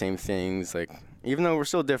like the same things. Even though we're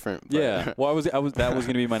still different. But yeah. Well, that was going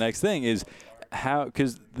to be my next thing is how,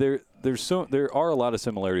 because there are a lot of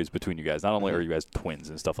similarities between you guys. Not only are you guys twins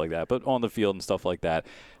and stuff like that, but on the field and stuff like that.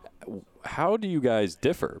 How do you guys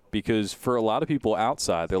differ? Because for a lot of people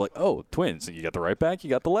outside, they're like, oh, twins. You got the right back, you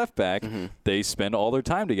got the left back. Mm-hmm. They spend all their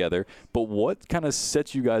time together. But what kind of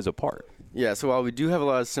sets you guys apart? Yeah, so while we do have a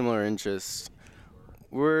lot of similar interests,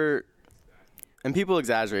 and people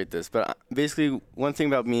exaggerate this, but basically one thing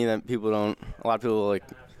about me that a lot of people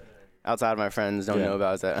outside of my friends don't know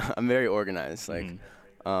about is that I'm very organized. A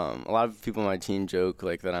lot of people on my team joke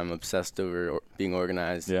that I'm obsessed over being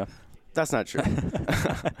organized. Yeah. That's not true.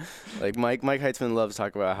 Mike Heitzman loves to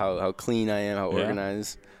talk about how clean I am, how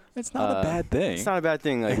organized. It's not a bad thing. It's not a bad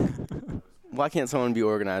thing. Why can't someone be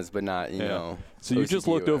organized but not, know? So you just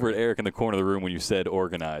looked over at Eric in the corner of the room when you said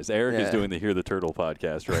organized. Eric is doing the Hear the Turtle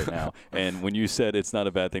podcast right now, and when you said it's not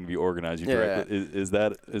a bad thing to be organized, is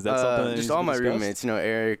that something that just all my roommates?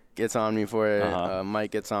 Eric gets on me for it.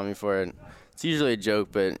 Mike gets on me for it. It's usually a joke,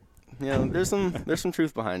 but there's some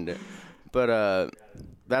truth behind it. But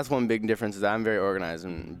that's one big difference is that I'm very organized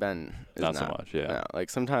and Ben is not so much. Yeah. No,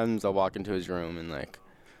 sometimes I'll walk into his room and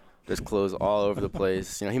there's clothes all over the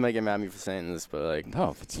place. He might get mad at me for saying this, but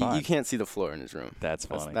no, it's fine. You can't see the floor in his room. That's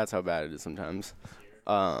funny. That's how bad it is sometimes.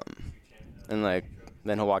 And then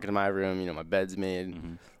he'll walk into my room. My bed's made.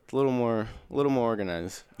 Mm-hmm. It's a little more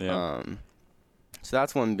organized. Yeah. So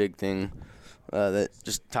that's one big thing that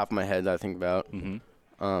just top of my head that I think about.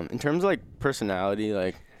 Mm-hmm. In terms of personality,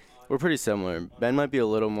 we're pretty similar. Ben might be a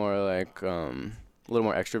little more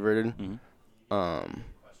extroverted. Mm-hmm.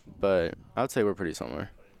 But I would say we're pretty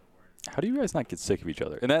similar. How do you guys not get sick of each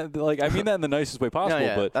other? And that, I mean that in the nicest way possible.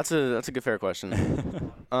 Yeah, but that's a good fair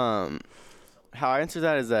question. How I answer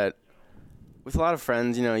that is that with a lot of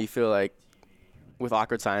friends, you feel with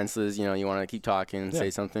awkward silences, you want to keep talking and say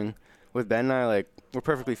something. With Ben and I, we're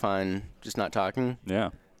perfectly fine just not talking. Yeah.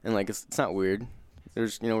 And it's not weird.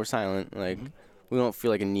 There's we're silent. We don't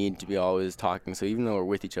feel a need to be always talking. So even though we're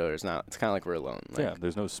with each other, it's kind of like we're alone.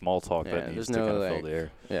 There's no small talk that needs to kind of fill the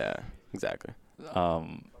air. Yeah, exactly.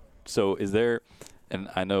 So is there, and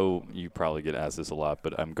I know you probably get asked this a lot,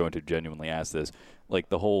 but I'm going to genuinely ask this,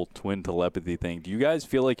 the whole twin telepathy thing, do you guys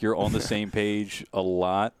feel like you're on the same page a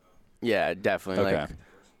lot? Yeah, definitely. Okay.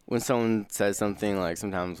 when someone says something, like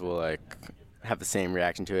sometimes we'll like have the same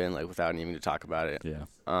reaction to it and like without needing to talk about it. Yeah.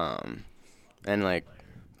 And like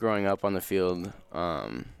growing up on the field,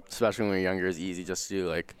 especially when we were younger, it's easy just to do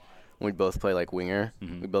like when we both play like winger.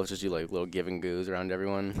 We both just do like little give and goos around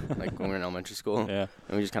everyone, like when we were in elementary school. Yeah.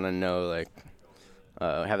 And we just kind of know like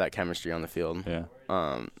have that chemistry on the field. Yeah.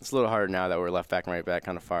 It's a little harder now that we're left back and right back,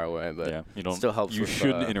 kind of far away, but Yeah. You don't. still helps. You with,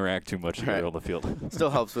 shouldn't interact too much right. on the field. Still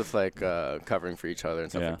helps with like covering for each other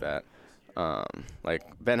and stuff Yeah. like that. Like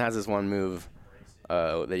Ben has this one move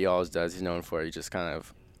that he always does. He's known for. He just kind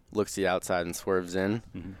of looks to the outside and swerves in.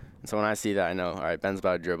 And so when I see that, I know, all right, Ben's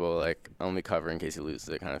about to dribble. Like, I'll only cover in case he loses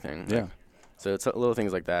it, kind of thing. Yeah. Like, so it's little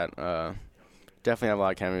things like that. Definitely have a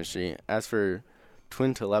lot of chemistry. As for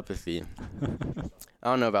twin telepathy, I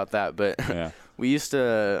don't know about that, but Yeah. we used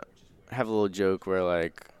to have a little joke where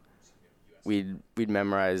like we'd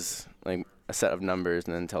memorize like a set of numbers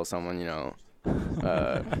and then tell someone, you know,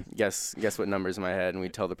 guess what number's in my head, and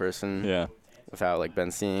we'd tell the person Yeah. without like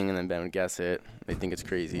Ben seeing, and then Ben would guess it. They think it's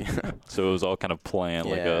crazy. So it was all kind of planned,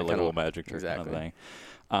 like Yeah, a kind little of- magic trick kind exactly. of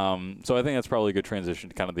thing. So I think that's probably a good transition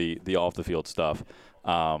to kind of the off the field stuff.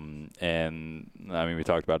 And I mean, we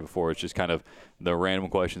talked about it before. It's just kind of the random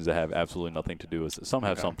questions that have absolutely nothing to do with. Some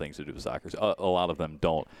have some things to do with soccer. A lot of them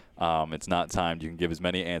don't. It's not timed. You can give as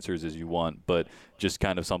many answers as you want, but just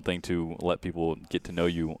kind of something to let people get to know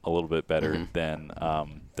you a little bit better than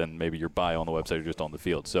maybe your bio on the website or just on the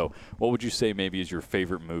field. So, what would you say maybe is your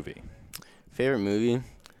favorite movie? Favorite movie?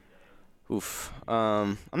 Oof.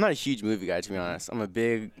 I'm not a huge movie guy, to be honest. I'm a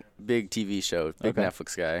big TV show, big Okay.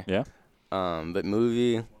 Netflix guy. Yeah. But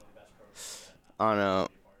movie, I don't know.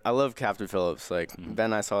 I love Captain Phillips. Like Ben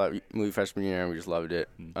and I saw that movie freshman year and we just loved it.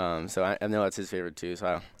 So I know that's his favorite too. So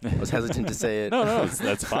I was hesitant to say it. No,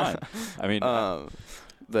 that's fine. I mean,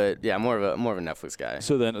 but yeah, more of a Netflix guy.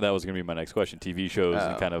 so then that was going to be my next question. TV shows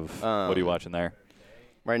and kind of what are you watching there?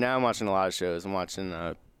 Right now I'm watching a lot of shows. I'm watching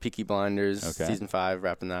Peaky Blinders, Okay. season 5,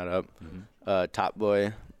 wrapping that up. Top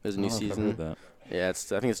Boy, there's a new I don't know if I've season. heard that. Yeah,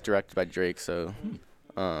 I think it's directed by Drake, so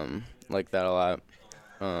like that a lot.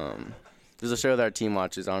 There's a show that our team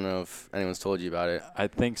watches. I don't know if anyone's told you about it. I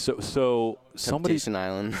think so. So somebody, Temptation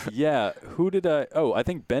Island. yeah. Who did I? Oh, I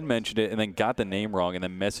think Ben mentioned it and then got the name wrong and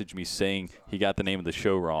then messaged me saying he got the name of the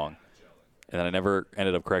show wrong, and then I never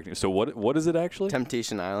ended up correcting it. So what is it actually?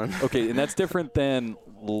 Temptation Island. Okay, and that's different than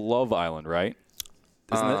Love Island, right?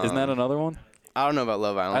 Isn't that another one? I don't know about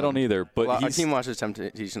Love Island. I don't either. But Our he's, team watches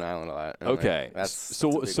Temptation Island a lot. and, like, okay. that's So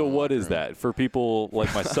a big one in what the is locker room. that for people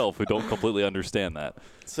like myself who don't completely understand that?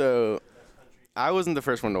 So I wasn't the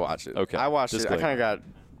first one to watch it. Okay, I watched it. I disclaimer. kind of got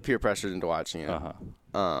peer pressured into watching it.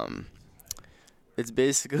 Uh-huh. It's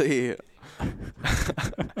basically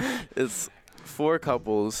it's 4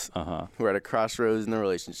 couples Uh-huh. who are at a crossroads in their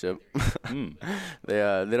relationship. They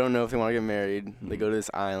don't know if they want to get married. They go to this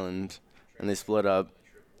island and they split up.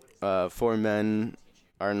 4 men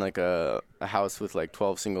are in like a house with like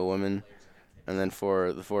 12 single women, and then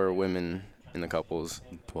the 4 women in the couples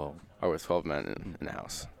 12. are with 12 men in the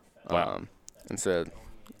house. Wow. And so That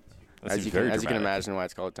as seems you very can dramatic. imagine why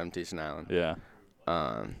it's called Temptation Island. Yeah.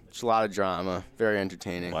 Just a lot of drama, very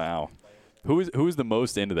entertaining. Wow. Who's the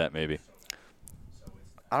most into that maybe?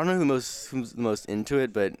 I don't know who's the most into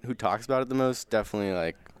it, but who talks about it the most?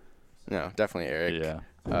 Definitely definitely Eric.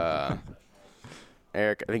 Yeah.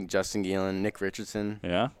 Eric, I think Justin Geelan, Nick Richardson.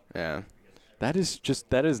 Yeah. Yeah. That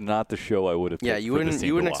is not the show I would have picked. Yeah, you for this wouldn't team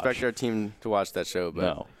you to wouldn't watch. expect our team to watch that show, but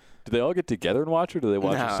No. Do they all get together and watch it, or do they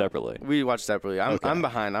watch No, it separately? We watch separately. I'm Okay.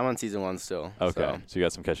 behind. I'm on season 1 still. Okay, so you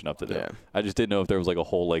got some catching up to do. Yeah. I just didn't know if there was like a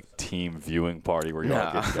whole like team viewing party where you all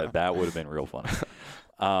No. get together. That would have been real fun.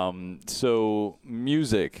 So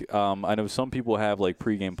music, I know some people have like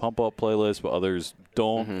pregame pump up playlists, but others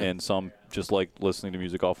don't, and some just like listening to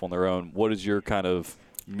music off on their own. What is your kind of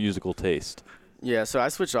musical taste? Yeah, so I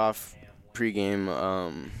switch off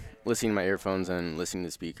pregame, listening to my earphones and listening to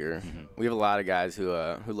the speaker. We have a lot of guys who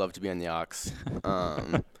love to be on the aux,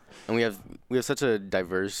 and we have such a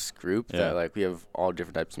diverse group Yeah. that like we have all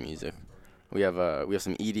different types of music. We have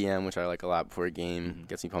some EDM, which I like a lot before a game,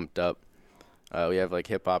 gets me pumped up. We have like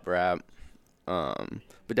hip hop, rap,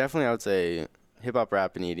 but definitely I would say hip hop,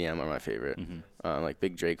 rap, and EDM are my favorite. Like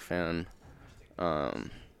big Drake fan.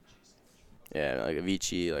 Yeah, like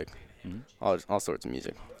Avicii, like all sorts of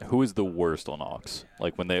music. Who is the worst on aux?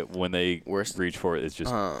 Like when they Worst? reach for it, it's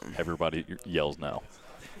just everybody yells no.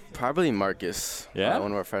 Probably Marcus. Yeah?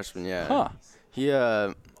 One of our freshmen. Yeah.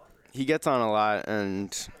 Huh. He gets on a lot,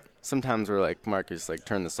 and sometimes we're like, Marcus, like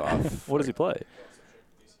turn this off. What does he play?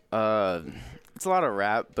 It's it's a lot of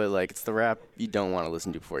rap, but like it's the rap you don't want to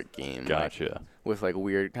listen to before a game. Gotcha. Like, with like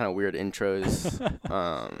weird intros.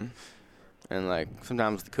 And like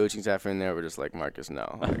sometimes the coaching staff in there were just like, Marcus,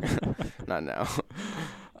 no, like, not now.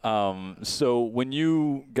 So when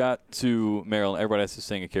you got to Maryland, everybody has to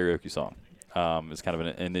sing a karaoke song. It's kind of an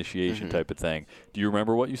initiation type of thing. Do you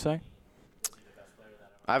remember what you sang?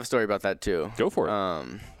 I have a story about that too. Go for it.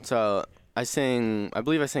 So I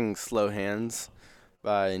believe I sang "Slow Hands"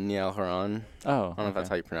 by Niall Horan. Oh, I don't know if that's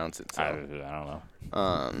how you pronounce it. So. I don't know.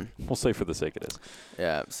 We'll say for the sake it is.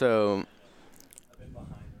 Yeah. So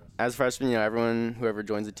as freshmen, whoever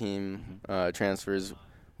joins the team, transfers,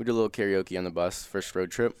 we did a little karaoke on the bus, first road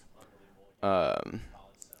trip. And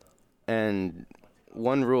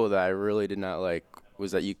one rule that I really did not like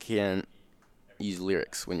was that you can't use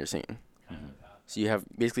lyrics when you're singing. Mm-hmm. So you have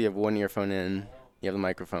one earphone in, you have the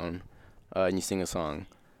microphone, and you sing a song.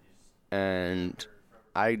 And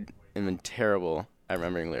I am terrible at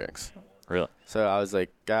remembering lyrics. Really? So I was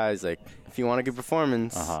like, guys, like, if you want a good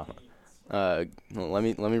performance, let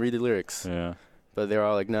me read the lyrics. Yeah. But they're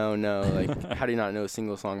all like, no, like, how do you not know a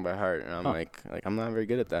single song by heart? And I'm like, I'm not very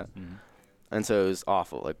good at that. Mm-hmm. And so it was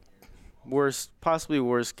awful, like, possibly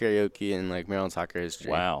worst karaoke in like Maryland soccer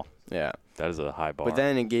history. Wow. Yeah. That is a high bar. But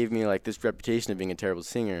then it gave me like this reputation of being a terrible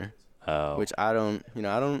singer. Oh. Which I don't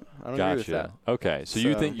agree with that. Okay. So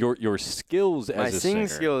you think your skills as a singer. My singing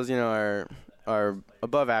skills, are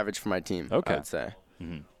above average for my team. Okay. I would say.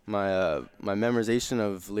 Mm-hmm. My memorization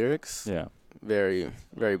of lyrics. Yeah. Very,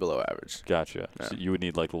 very below average. Gotcha. Yeah. So you would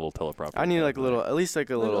need like a little teleprompter. I need like a little, at least like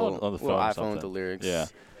a little on the phone iPhone with the lyrics. Yeah.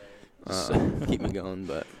 Keep me going,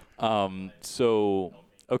 but. So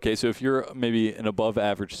if you're maybe an above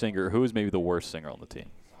average singer, who is maybe the worst singer on the team?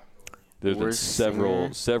 There's been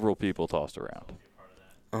several people tossed around.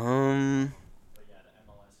 I'm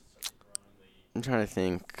trying to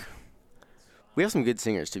think. We have some good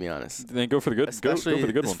singers, to be honest. Then go for the good. Especially go for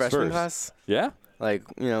the good this ones freshman first. class. Yeah. Like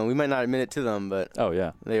we might not admit it to them, but oh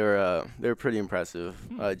yeah, they were pretty impressive.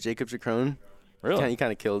 Jacob Jacrone. Really? He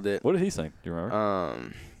kind of killed it. What did he sing? Do you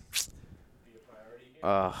remember?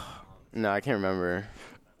 No, I can't remember.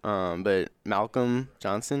 But Malcolm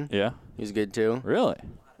Johnson. Yeah. He was good too. Really?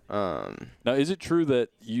 Now, is it true that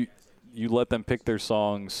you let them pick their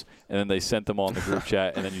songs and then they sent them on the group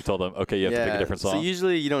chat and then you told them, okay, you have to pick a different song? So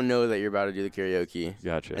usually you don't know that you're about to do the karaoke.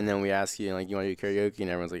 Gotcha. And then we ask you, like, you want to do karaoke? And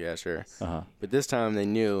everyone's like, yeah, sure. Uh-huh. But this time they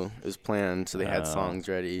knew it was planned, so they had songs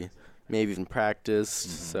ready, maybe even practiced.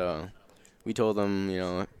 Mm-hmm. So we told them,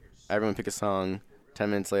 everyone pick a song. 10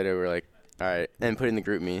 minutes later, we're like, all right, and put it in the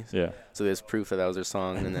group me. Yeah. So there's proof that was their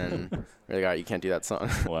song, and then we're like, all right, you can't do that song.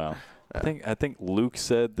 Wow. I think Luke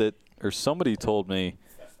said that, or somebody told me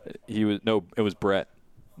it was Brett.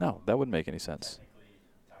 No, that wouldn't make any sense.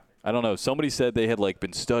 I don't know. Somebody said they had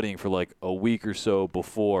been studying for a week or so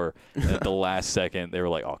before, and at the last second they were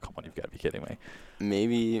like, "Oh, come on, you've got to be kidding me."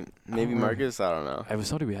 Maybe Marcus. I don't know. It was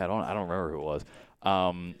somebody we had on. I don't remember who it was.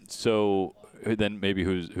 So then maybe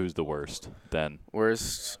who's the worst then?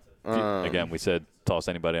 Worst. Again, we said toss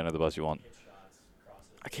anybody under the bus you want.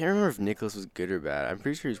 I can't remember if Nicholas was good or bad. I'm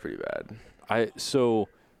pretty sure he's pretty bad. I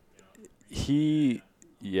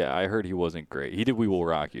heard he wasn't great. He did "We Will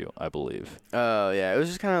Rock You," I believe. Oh yeah, it was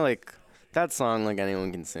just kind of like that song, like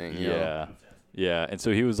anyone can sing. You know? Yeah. And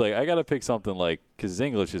so he was like, I gotta pick something because his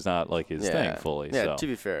English is not his thing fully. Yeah. So. To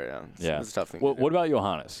be fair, it's a tough thing. What about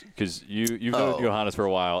Johannes? Because you've known Johannes for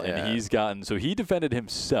a while, and he defended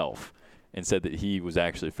himself and said that he was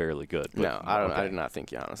actually fairly good. No, I don't. Okay. I do not think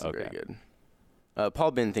Johannes is very good.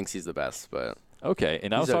 Paul Bin thinks he's the best, but okay.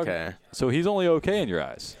 And I was talking, okay. So he's only okay in your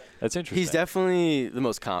eyes. That's interesting. He's definitely the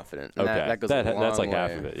most confident. And okay, that goes a long that's like way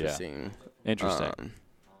half of it. Yeah. Seeing, interesting.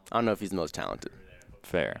 I don't know if he's the most talented.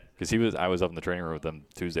 Fair, because I was up in the training room with them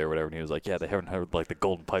Tuesday or whatever, and he was like, "Yeah, they haven't heard the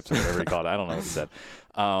golden pipes or whatever he called it." I don't know what he said.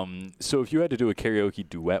 So if you had to do a karaoke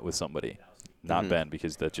duet with somebody, not Ben,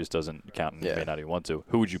 because that just doesn't count, and you may not even want to.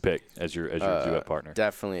 Who would you pick as your duet partner?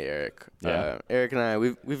 Definitely Eric. Yeah. Eric and I,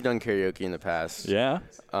 we've done karaoke in the past. Yeah.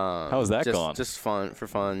 How's that gone? Just for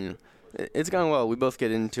fun. It's gone well. We both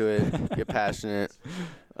get into it, get passionate.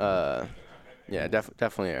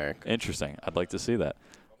 Definitely Eric. Interesting. I'd like to see that.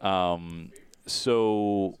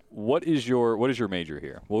 So what is your major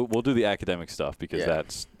here? We'll do the academic stuff because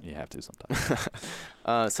that's you have to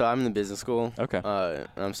sometimes. So I'm in the business school. Okay.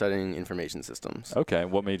 I'm studying information systems. Okay.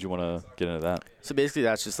 What made you want to get into that? So basically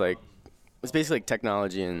that's just it's basically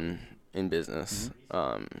technology in business.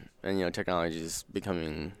 Mm-hmm. And technology is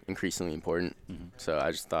becoming increasingly important. Mm-hmm. So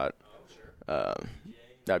I just thought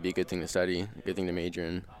that'd be a good thing to study, a good thing to major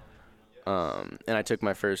in. And I took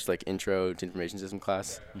my first intro to information system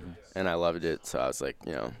class, and I loved it. So I was like,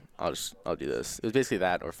 I'll do this. It was basically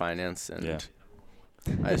that or finance, and Yeah.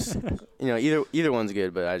 I just either one's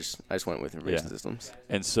good, but I just went with information systems.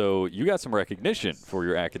 And so you got some recognition for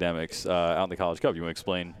your academics out in the College Cup. You want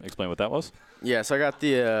to explain what that was? Yeah, so I got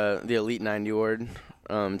the Elite 90 award.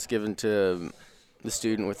 It's given to the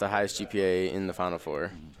student with the highest GPA in the Final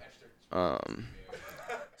Four.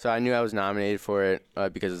 So I knew I was nominated for it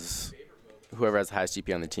because whoever has the highest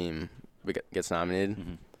GPA on the team gets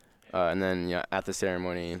nominated. And then at the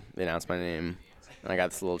ceremony, they announced my name, and I got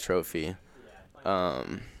this little trophy.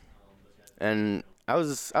 And I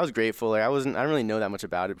was grateful. Like I didn't really know that much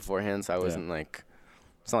about it beforehand, so I wasn't like,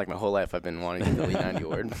 it's not like my whole life I've been wanting the Elite 90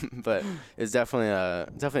 award. But it's definitely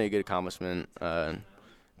a good accomplishment,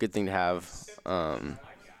 good thing to have. And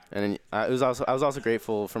then I was also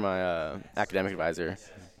grateful for my academic advisor,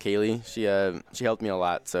 Kaylee. She helped me a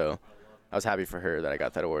lot, so I was happy for her that I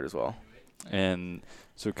got that award as well. And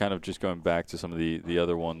so kind of just going back to some of the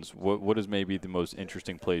other ones, what is maybe the most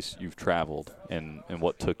interesting place you've traveled, and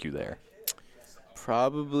what took you there?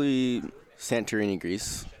 Probably Santorini,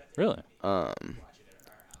 Greece. Really? I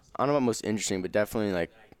don't know about most interesting, but definitely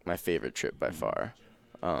like my favorite trip by far.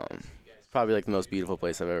 Probably like the most beautiful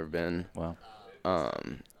place I've ever been. Wow.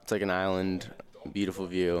 It's like an island, beautiful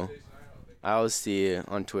view. I always see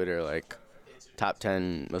on Twitter like top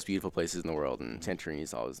 10 most beautiful places in the world, and Santorini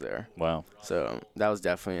is always there. Wow. So that was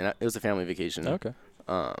definitely, it was a family vacation. Okay.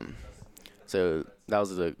 So that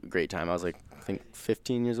was a great time. I was like, I think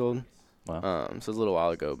 15 years old. Wow. So it was a little while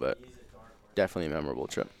ago, but definitely a memorable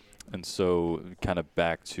trip. And so kind of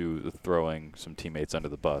back to throwing some teammates under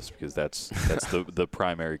the bus, because that's the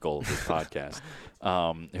primary goal of this podcast.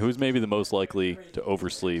 Who's maybe the most likely to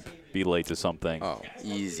oversleep, be late to something? Oh,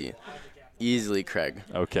 easily Craig.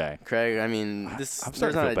 Okay. Craig, I mean, there's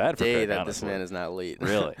not not a a day Craig, that honestly. this man is not late.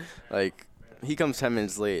 Really? Like, he comes 10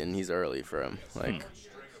 minutes late, and he's early for him. Like,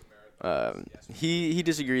 he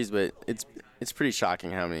disagrees, but it's pretty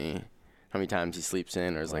shocking how many times he sleeps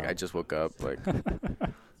in, or is like, I just woke up. Like,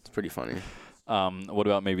 it's pretty funny. What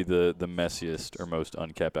about maybe the messiest or most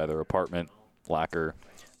unkept, either apartment, locker?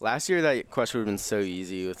 Last year, that question would have been so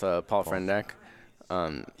easy with Paul Frendeck.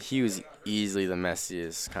 He was easily the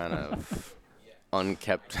messiest kind of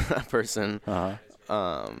unkept person. But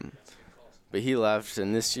he left,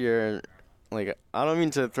 and this year, like, I don't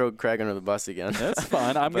mean to throw Craig under the bus again. That's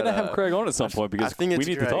fine. I'm going to have Craig on at some point, because we need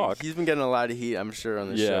to talk. He's been getting a lot of heat, I'm sure, on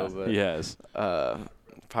the show. But, he has.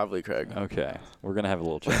 Probably Craig. Okay. We're going to have a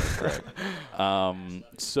little chat with Craig.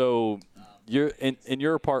 So you're in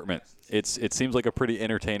your apartment. It seems like a pretty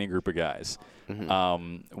entertaining group of guys.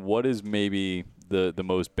 What is maybe the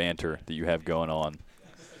most banter that you have going on?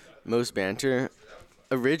 Most banter?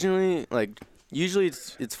 Originally, like, usually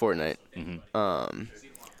it's Fortnite.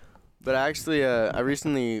 But actually, I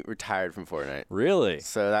recently retired from Fortnite. Really?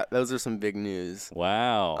 So those are some big news.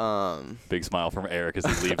 Wow. Big smile from Eric as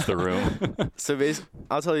he leaves the room. So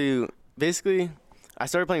I'll tell you, basically, I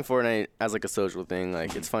started playing Fortnite as like a social thing.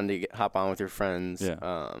 Like, it's fun to hop on with your friends.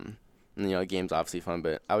 Yeah. And, the game's obviously fun,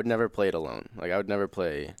 but I would never play it alone. Like, I would never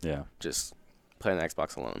play just play on the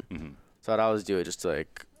Xbox alone. So I'd always do it just to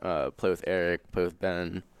like play with Eric, play with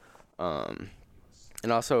Ben,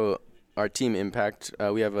 and also our Team Impact.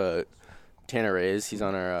 We have Tanner Reyes. He's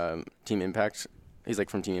on our Team Impact. He's like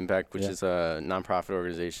from Team Impact, which is a nonprofit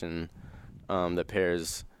organization that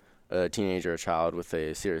pairs a teenager or a child with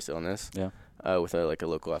a serious illness with a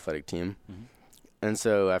local athletic team. And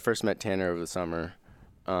so I first met Tanner over the summer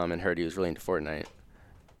and heard he was really into Fortnite.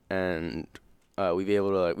 And we've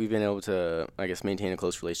been able to, I guess, maintain a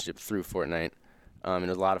close relationship through Fortnite. And it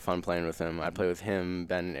was a lot of fun playing with him. I'd play with him,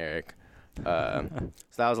 Ben, and Eric. So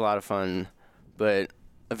that was a lot of fun. But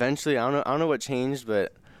eventually, I don't know what changed,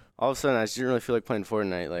 but all of a sudden I just didn't really feel like playing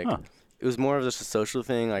Fortnite. Like, it was more of just a social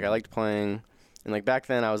thing. Like, I liked playing. And like back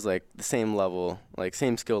then I was like the same level, like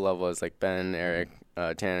same skill level as like Ben, Eric,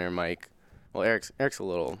 Tanner, Mike. Well, Eric's a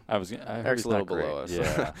little below us,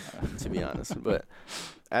 to be honest. But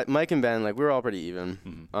at Mike and Ben, like, we were all pretty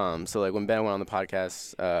even. So like when Ben went on the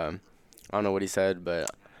podcast, I don't know what he said, but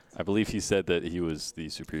I believe he said that he was the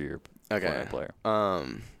superior player.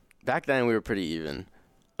 Back then we were pretty even.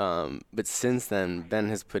 But since then, Ben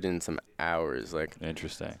has put in some hours. Like,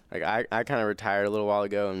 interesting. Like, I kind of retired a little while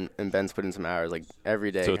ago, and Ben's put in some hours, like,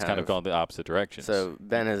 every day. So it's kind of gone the opposite direction. So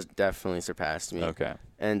Ben has definitely surpassed me. Okay.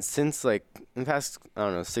 And since, like, in the past, I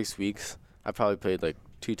don't know, 6 weeks, I probably played, like,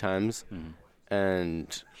 2 times.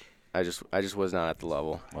 And I just was not at the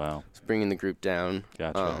level. Wow. It's bringing the group down.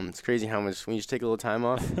 Gotcha. It's crazy how much when you just take a little time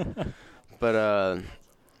off. But, I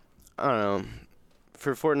don't know.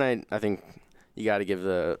 For Fortnite, I think you got to give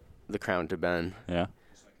the crown to Ben. Yeah.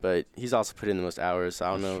 but he's also put in the most hours, so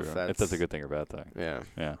I don't know if that's a good thing or bad thing.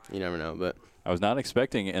 Yeah. You never know, but I was not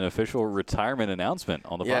expecting an official retirement announcement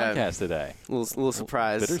on the podcast today. A little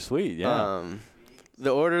surprise. Bittersweet, yeah. The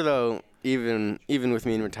order, though, even with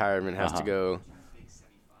me in retirement, has to go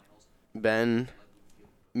Ben,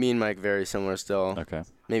 me and Mike very similar still. Okay.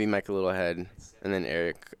 Maybe Mike a little ahead, and then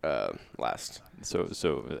Eric last.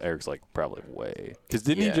 So Eric's like probably way. Because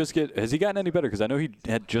didn't he just has he gotten any better? Because I know he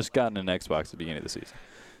had just gotten an Xbox at the beginning of the season.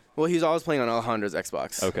 Well, he's always playing on Alejandro's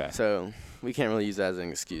Xbox. Okay. So we can't really use that as an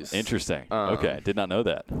excuse. Interesting. Okay. Did not know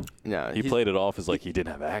that. No. He played it off as like he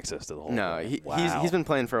didn't have access to the whole thing. He's been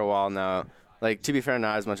playing for a while now. Like, to be fair,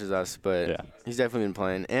 not as much as us, but he's definitely been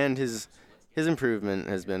playing. And his improvement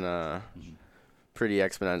has been pretty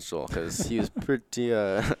exponential because he was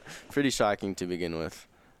pretty shocking to begin with.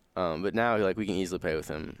 But now, like, we can easily play with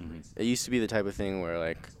him. Mm-hmm. It used to be the type of thing where,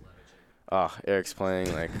 like, Eric's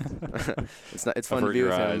playing, like, it's fun to be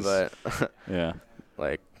with him, but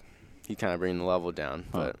like, he kind of bringing the level down,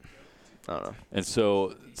 but I don't know. And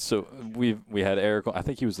so we had Eric. I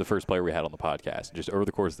think he was the first player we had on the podcast. Just over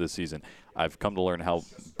the course of this season, I've come to learn how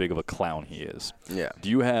big of a clown he is. Yeah. Do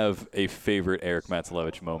you have a favorite Eric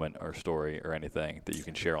Matsalevich moment or story or anything that you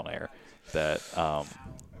can share on air that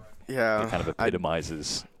that kind of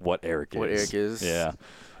epitomizes what Eric is? What Eric is? Yeah.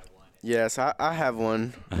 Yes, I have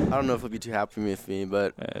one. I don't know if he'll be too happy with me,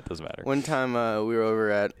 but it doesn't matter. One time we were over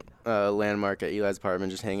at Landmark at Eli's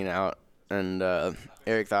apartment just hanging out, and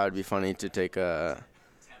Eric thought it would be funny to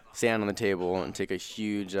stand on the table and take a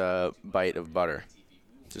huge bite of butter.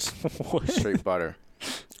 Just straight butter.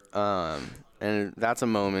 And that's a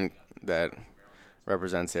moment that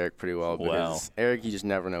represents Eric pretty well because Eric, you just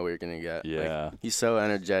never know what you're going to get. Yeah. Like, he's so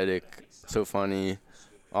energetic, so funny,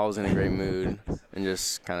 always in a great mood, and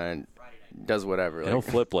just kind of does whatever. And he'll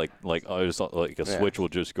flip like a switch will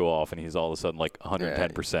just go off, and he's all of a sudden like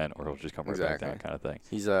 110%, or he'll just come right back down, kind of thing.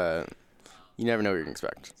 He's you never know what you can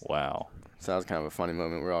expect. Wow. So that was kind of a funny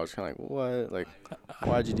moment. We're all just kind of like, what? Like,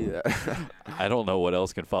 why'd you do that? I don't know what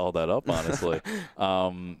else can follow that up, honestly.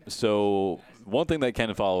 So one thing that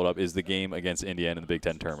can follow it up is the game against Indiana in the Big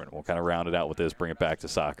Ten tournament. We'll kind of round it out with this, bring it back to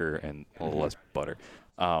soccer and a little less butter.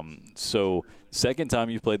 So second time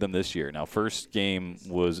you've played them this year. Now, first game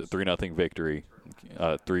was a 3-0 victory,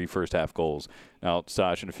 3 first-half goals. Now,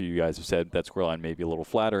 Sash and a few of you guys have said that scoreline may be a little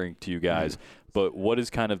flattering to you guys, but what is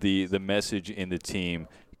kind of the message in the team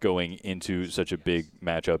going into such a big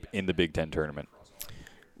matchup in the Big Ten tournament?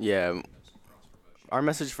 Yeah, our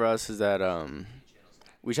message for us is that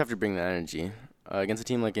we just have to bring that energy. Against a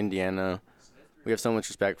team like Indiana, we have so much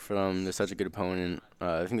respect for them. They're such a good opponent.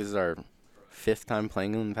 I think this is our 5th time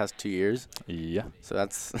playing them in the past 2 years. Yeah. So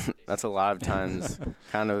that's a lot of times.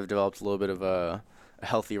 Kind of developed a little bit of a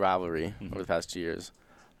healthy rivalry over the past 2 years,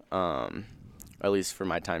 at least for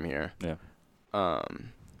my time here. Yeah.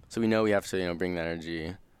 So we know we have to bring that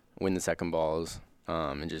energy, win the second balls,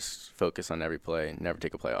 and just focus on every play, never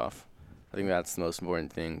take a play off. I think that's the most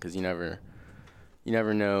important thing because you never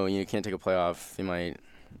know. You can't take a play off. They might,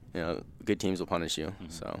 good teams will punish you.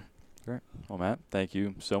 So. Great. Well, Matt, thank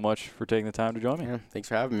you so much for taking the time to join me. Yeah, thanks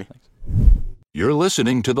for having me. Thanks. You're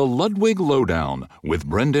listening to the Ludwig Lowdown with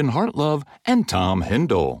Brendan Hartlove and Tom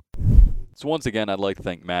Hindle. So once again, I'd like to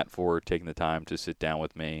thank Matt for taking the time to sit down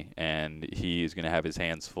with me, and he is going to have his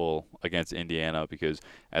hands full against Indiana because,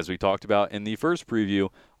 as we talked about in the first preview,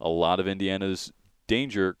 a lot of Indiana's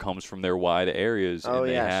danger comes from their wide areas, and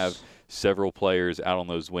they have several players out on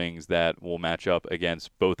those wings that will match up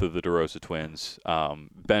against both of the DeRosa twins.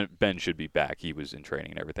 Ben should be back. He was in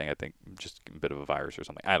training and everything. I think just a bit of a virus or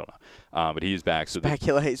something. I don't know. But he's back. So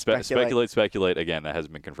speculate. Again, that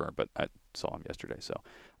hasn't been confirmed, but I saw him yesterday. So,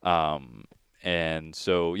 and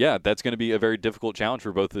so, yeah, that's going to be a very difficult challenge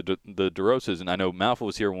for both the DeRosas. And I know Malfa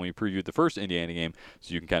was here when we previewed the first Indiana game,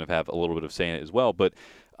 so you can kind of have a little bit of say in it as well. But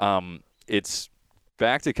it's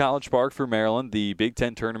back to College Park for Maryland. The Big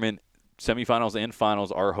Ten tournament semifinals and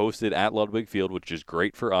finals are hosted at Ludwig Field, which is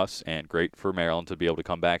great for us and great for Maryland to be able to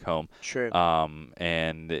come back home. Sure.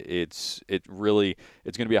 And it's going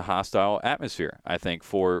to be a hostile atmosphere, I think,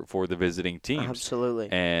 for the visiting teams.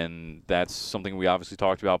 Absolutely. And that's something we obviously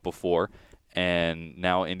talked about before. And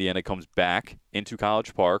now Indiana comes back into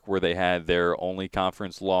College Park where they had their only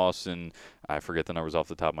conference loss in, I forget the numbers off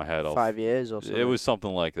the top of my head. 5 years or something. It was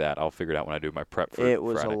something like that. I'll figure it out when I do my prep for It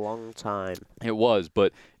was Friday. a long time. It was,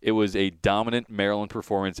 but it was a dominant Maryland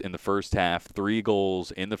performance in the first half. 3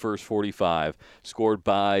 goals in the first 45, scored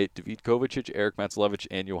by David Kovacic, Eric Matsalevich,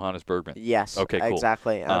 and Johannes Bergman. Yes, okay, cool.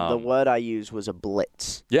 Exactly. The word I used was a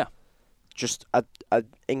blitz. Yeah. just a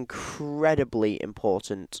incredibly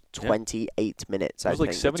important 28 minutes. It was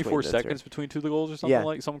like 74 seconds between two of the goals or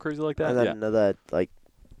something something crazy like that. And then another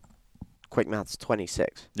quick maths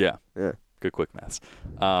 26. Yeah. Good quick maths.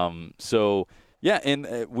 And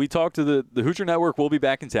we talked to the Hoosier Network. Will be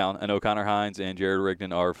back in town. I know Connor Hines and Jared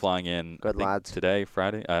Rigdon are flying in. Good lads. Today,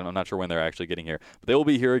 Friday. I'm not sure when they're actually getting here, but they will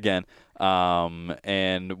be here again.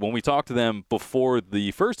 And when we talked to them before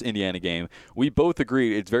the first Indiana game, we both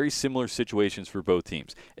agreed it's very similar situations for both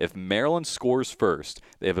teams. If Maryland scores first,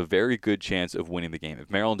 they have a very good chance of winning the game. If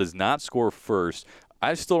Maryland does not score first,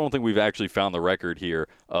 I still don't think we've actually found the record here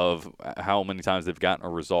of how many times they've gotten a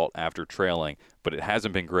result after trailing, but it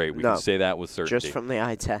hasn't been great. We can say that with certainty. Just from the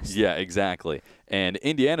eye test. Yeah, exactly. And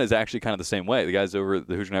Indiana is actually kind of the same way. The guys over at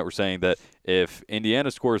the Hoosier Net were saying that if Indiana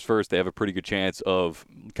scores first, they have a pretty good chance of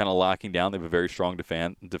kind of locking down. They have a very strong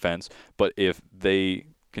defense. But if they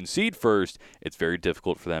concede first, it's very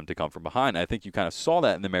difficult for them to come from behind. I think you kind of saw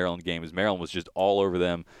that in the Maryland game, as Maryland was just all over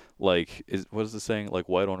them. What is the saying? Like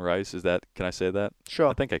white on rice? Can I say that? Sure.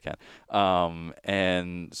 I think I can.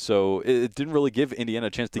 And so it didn't really give Indiana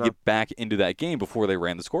a chance to get back into that game before they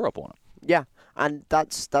ran the score up on them. Yeah, and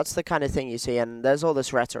that's the kind of thing you see, and there's all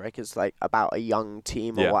this rhetoric is like about a young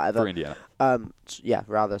team or whatever. For Indiana.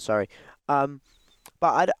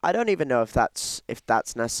 But I don't even know if that's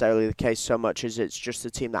necessarily the case so much as it's just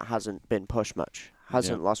a team that hasn't been pushed much,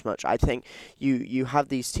 hasn't lost much. I think you have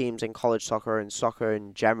these teams in college soccer and soccer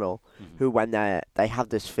in general who, when they have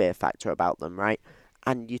this fear factor about them, right?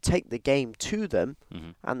 And you take the game to them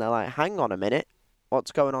and they're like, hang on a minute,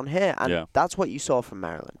 what's going on here? And that's what you saw from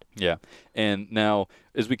Maryland. Yeah. And now,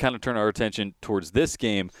 as we kind of turn our attention towards this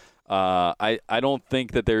game, I don't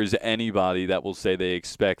think that there's anybody that will say they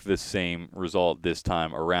expect the same result this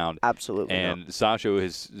time around. Absolutely. And Sasho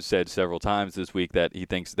has said several times this week that he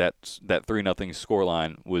thinks that 3-0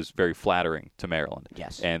 scoreline was very flattering to Maryland.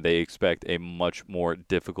 Yes. And they expect a much more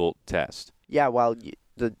difficult test. Yeah, well,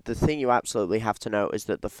 the thing you absolutely have to know is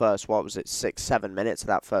that the first, 6-7 minutes of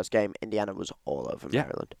that first game, Indiana was all over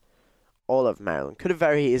Maryland. All over Maryland. Could have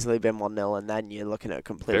very easily been 1-0, and then you're looking at a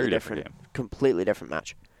completely different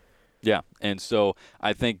match. Yeah, and so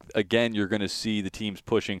I think, again, you're going to see the teams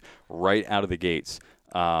pushing right out of the gates.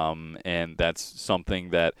 And that's something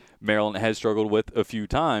that Maryland has struggled with a few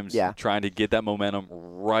times, trying to get that momentum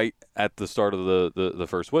right at the start of the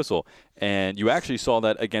first whistle. And you actually saw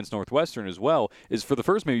that against Northwestern as well, is for the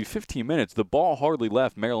first maybe 15 minutes, the ball hardly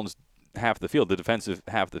left Maryland's half the field, the defensive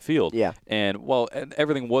half the field. Yeah. And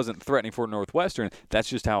everything wasn't threatening for Northwestern. That's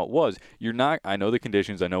just how it was. I know the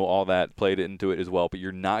conditions, I know all that played into it as well, but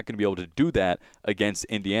you're not going to be able to do that against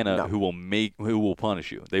Indiana, who will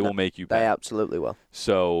punish you. They will make you pay. They absolutely will.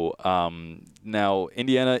 So now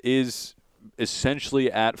Indiana is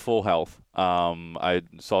essentially at full health. I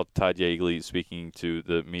saw Todd Yeagley speaking to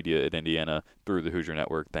the media at Indiana through the Hoosier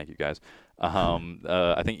Network. Thank you, guys.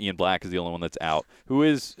 I think Ian Black is the only one that's out, who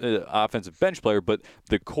is an offensive bench player, but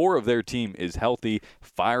the core of their team is healthy,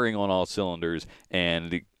 firing on all cylinders,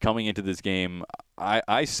 and coming into this game,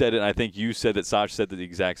 I said it, and I think you said that Saj said the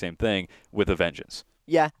exact same thing, with a vengeance.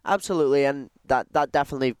 Yeah, absolutely, and that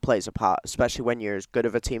definitely plays a part, especially when you're as good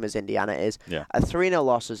of a team as Indiana is. Yeah. A 3-0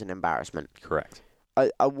 loss is an embarrassment. Correct. A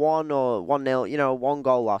 1-0, one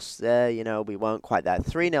goal loss there, we weren't quite there.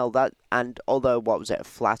 3-0, and although, a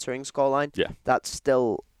flattering scoreline? Yeah. That's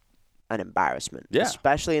still an embarrassment. Yeah.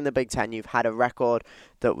 Especially in the Big Ten, you've had a record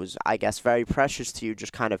that was, I guess, very precious to you,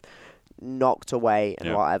 just kind of knocked away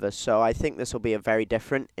and whatever. So I think this will be a very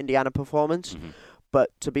different Indiana performance. Mm-hmm. But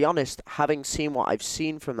to be honest, having seen what I've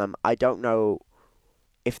seen from them, I don't know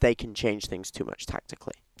if they can change things too much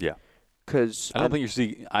tactically. Yeah. Because I don't think you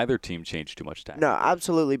see either team change too much tactically. No,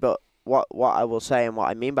 absolutely. But what I will say and what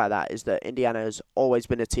I mean by that is that Indiana has always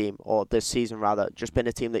been a team, or this season rather, just been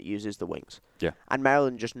a team that uses the wings. Yeah. And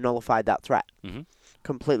Maryland just nullified that threat. Mm-hmm.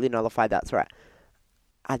 Completely nullified that threat.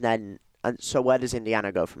 And so where does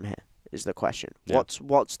Indiana go from here is the question. Yeah.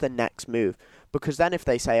 What's the next move? Because then if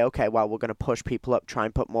they say, okay, well, we're going to push people up, try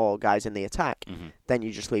and put more guys in the attack, then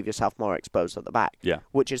you just leave yourself more exposed at the back. Yeah.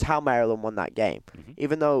 Which is how Maryland won that game.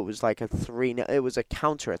 Even though it was like a 3-0, it was a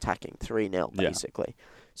counter-attacking 3-0, basically.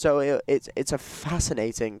 So it's a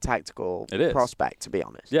fascinating tactical prospect, to be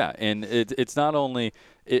honest. Yeah, and it's not only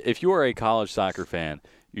 – if you are a college soccer fan,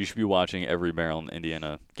 you should be watching every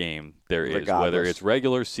Maryland-Indiana game there is, whether it's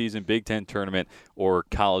regular season, Big Ten tournament, or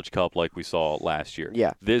College Cup like we saw last year.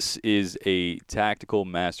 Yeah. This is a tactical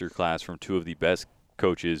masterclass from two of the best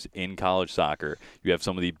coaches in college soccer. You have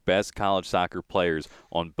some of the best college soccer players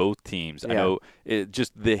on both teams. Yeah. I know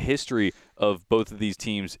just the history of both of these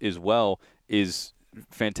teams as well is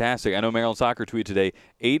fantastic. I know Maryland Soccer tweeted today,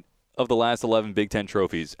 8 of the last 11 Big Ten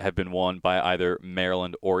trophies have been won by either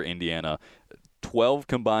Maryland or Indiana. 12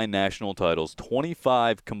 combined national titles,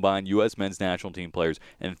 25 combined U.S. men's national team players,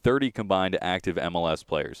 and 30 combined active MLS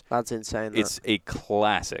players. That's insane. It's a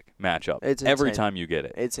classic matchup. It's every insane. time you get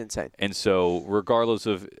it. It's insane. And so regardless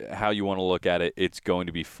of how you want to look at it, it's going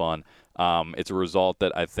to be fun. It's a result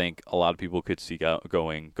that I think a lot of people could see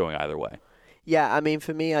going either way. Yeah, I mean,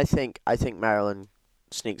 for me, I think Maryland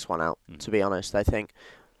sneaks one out, to be honest. I think,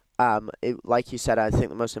 like you said, I think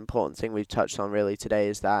the most important thing we've touched on really today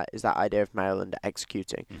is that idea of Maryland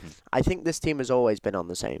executing. Mm-hmm. I think this team has always been on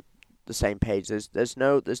the same page. There's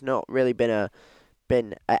not really been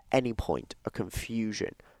at any point a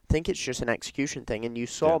confusion. I think it's just an execution thing, and you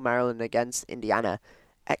saw Maryland against Indiana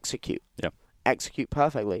execute. Yeah. Execute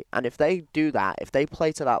perfectly. And if they do that, if they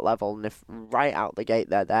play to that level, and if right out the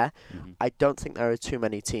gate they're there, I don't think there are too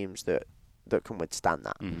many teams that can withstand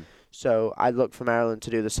that. So I look for Maryland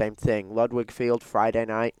to do the same thing. Ludwig Field, Friday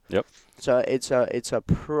night. Yep. So it's a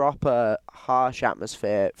proper harsh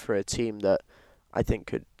atmosphere for a team that I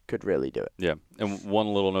think could really do it. Yeah. And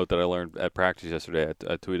one little note that I learned at practice yesterday,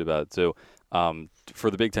 I tweeted about it too.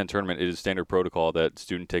 For the Big Ten tournament, it is standard protocol that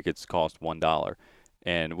student tickets cost $1.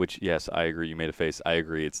 And which, yes, I agree. You made a face. I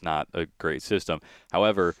agree. It's not a great system.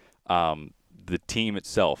 However, the team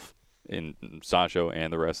itself, in Sasho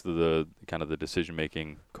and the rest of the kind of the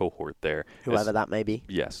decision-making cohort there, whoever that may be.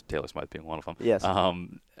 Yes, Taylor Smythe being one of them. Yes.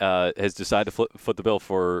 Has decided to foot the bill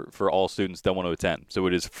for all students that want to attend. So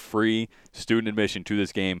it is free student admission to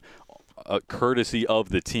this game, courtesy of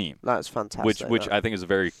the team. That's fantastic. Which I think is a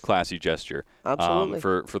very classy gesture. Absolutely.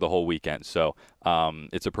 For the whole weekend. So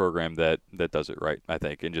it's a program that does it right, I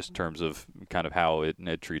think, in just terms of kind of how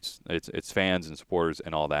it treats its fans and supporters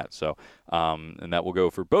and all that. So and that will go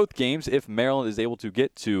for both games if Maryland is able to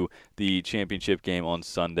get to the championship game on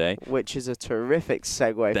Sunday. Which is a terrific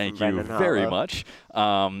segue. Thank from you Brendan very Harlow. much.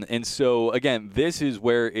 And so, again, this is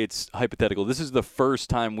where it's hypothetical. This is the first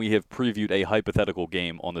time we have previewed a hypothetical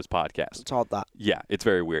game on this podcast. It's odd that. Yeah, it's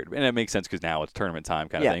very weird. And it makes sense because now it's tournament time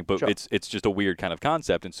kind of thing. But sure. it's just a weird kind of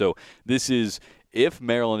concept. And so this is, if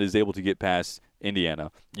Maryland is able to get past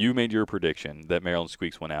Indiana, you made your prediction that Maryland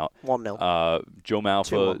squeaks one out. 1-0. Joe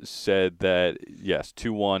Malfa said that, yes,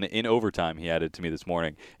 2-1 in overtime, he added to me this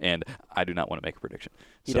morning. And I do not want to make a prediction.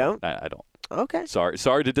 You don't? I don't. Okay.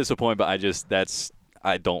 Sorry to disappoint, but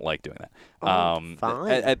I don't like doing that. Fine.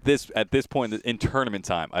 At this point in tournament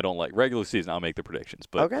time, I don't like regular season. I'll make the predictions,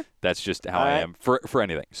 but that's just how I am for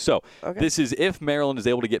anything. So this is if Maryland is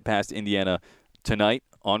able to get past Indiana tonight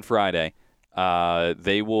on Friday.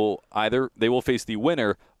 They will face the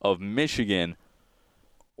winner of Michigan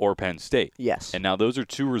or Penn State. Yes. And now those are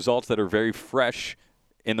two results that are very fresh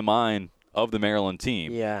in the mind of the Maryland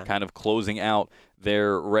team. Yeah. Kind of closing out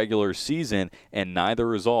their regular season, and neither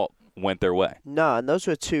result went their way. No, and those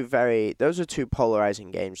were two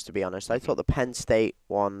polarizing games, to be honest. I thought the Penn State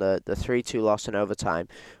one, the 3-2 loss in overtime,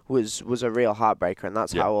 was a real heartbreaker, and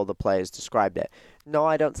that's how all the players described it. No,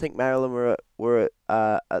 I don't think Maryland were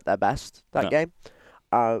at their best that game,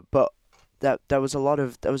 but there was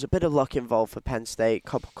a bit of luck involved for Penn State.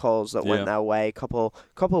 Couple calls that went their way. Couple.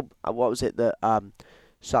 What was it that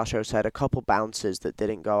Sasho said? A couple bounces that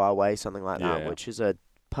didn't go our way, something like that, which is a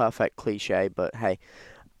perfect cliche, but hey.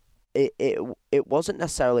 It wasn't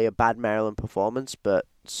necessarily a bad Maryland performance, but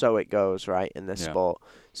so it goes, right, in this sport.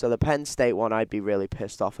 So the Penn State one I'd be really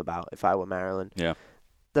pissed off about if I were Maryland. Yeah.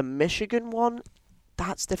 The Michigan one,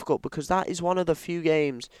 that's difficult because that is one of the few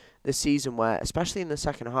games this season where, especially in the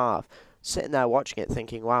second half, sitting there watching it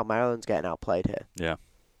thinking, wow, Maryland's getting outplayed here. Yeah.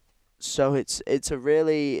 So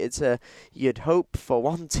you'd hope for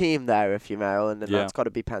one team there if you're Maryland, and that's got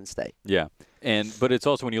to be Penn State. Yeah. But it's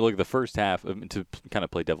also when you look at the first half, to kind of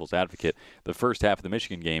play devil's advocate, the first half of the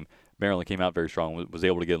Michigan game, Maryland came out very strong, was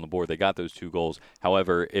able to get on the board. They got those 2 goals.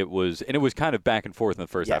 However, it was kind of back and forth in the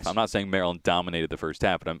first half. I'm not saying Maryland dominated the first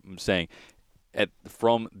half, but I'm saying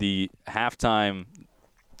from the halftime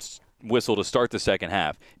whistle to start the second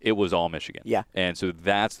half, it was all Michigan. Yeah. And so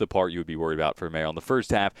that's the part you would be worried about for Maryland. The first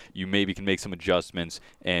half, you maybe can make some adjustments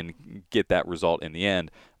and get that result in the end.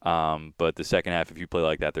 But the second half, if you play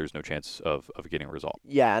like that, there's no chance of getting a result.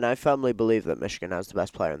 Yeah, and I firmly believe that Michigan has the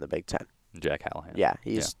best player in the Big Ten. Jack Hallahan. Yeah,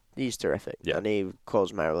 he's terrific. Yeah. And he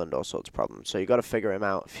caused Maryland all sorts of problems. So you got to figure him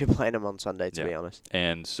out if you're playing him on Sunday, to be honest.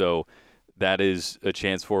 And so that is a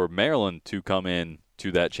chance for Maryland to come in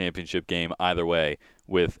to that championship game either way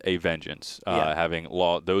with a vengeance. Having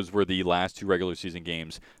those were the last 2 regular season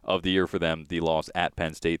games of the year for them. The loss at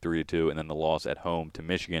Penn State 3-2, and then the loss at home to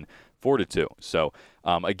Michigan 4-2. So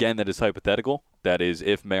again, that is hypothetical. That is,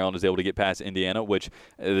 if Maryland is able to get past Indiana, which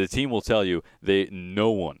the team will tell you,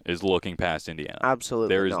 no one is looking past Indiana.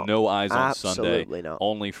 Absolutely There is not. no eyes on Absolutely Sunday, not.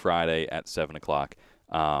 only Friday at 7 o'clock.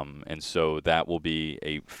 And so that will be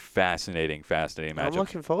a fascinating matchup. I'm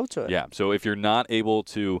looking forward to it. Yeah, so if you're not able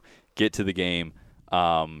to get to the game,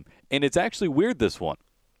 and it's actually weird, this one,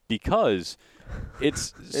 because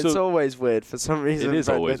it's always weird for some reason. It is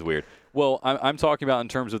always weird. Well, I'm talking about in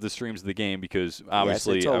terms of the streams of the game, because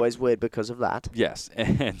obviously yes, it's always weird because of that. Yes,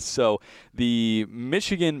 and so the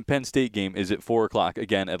Michigan-Penn State game is at 4 o'clock,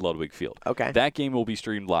 again, at Ludwig Field. Okay. That game will be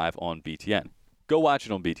streamed live on BTN. Go watch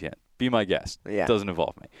it on BTN. Be my guest. Yeah. It doesn't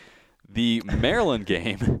involve me. The Maryland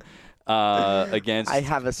game against... I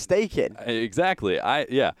have a stake in. Exactly.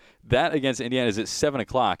 That against Indiana is at 7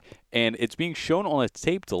 o'clock, and it's being shown on a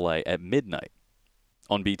tape delay at midnight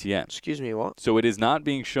on BTN. Excuse me, what? So it is not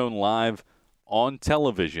being shown live on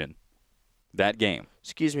television, that game.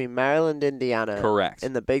 Excuse me, Maryland, Indiana. Correct.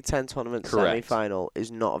 In the Big Ten tournament semifinal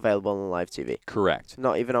is not available on live TV. Correct.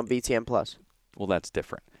 Not even on BTN Plus. Well, that's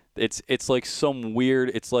different. It's like some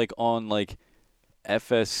weird. It's like on like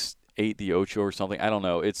FS8 the Ocho or something. I don't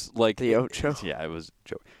know. It's like the Ocho. Yeah, it was a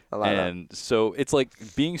joke. I like and so it's like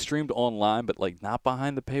being streamed online, but like not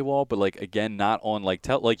behind the paywall, but like again not on like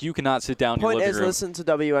like you cannot sit down in your living room. Listen to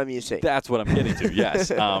WMUC. That's what I'm getting to. Yes.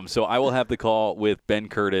 So I will have the call with Ben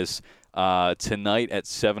Curtis tonight at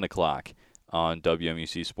 7 o'clock on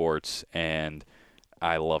WMUC Sports, and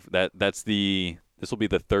I love that. This will be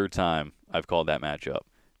the third time I've called that matchup,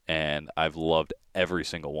 and I've loved every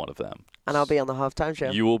single one of them. And I'll be on the halftime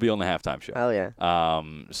show. You will be on the halftime show. Hell yeah.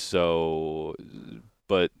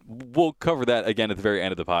 But we'll cover that again at the very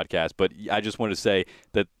end of the podcast. But I just wanted to say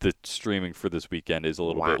that the streaming for this weekend is a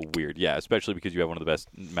little bit weird. Yeah, especially because you have one of the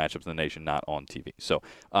best matchups in the nation not on TV. So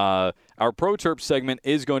our Pro Terps segment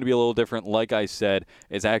is going to be a little different. Like I said,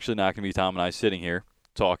 it's actually not going to be Tom and I sitting here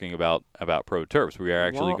talking about Pro Terps. We are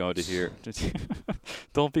actually going to hear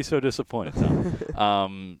 – don't be so disappointed,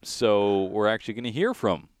 Tom. So we're actually going to hear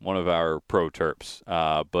from one of our Pro Terps.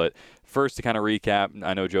 But first, to kind of recap,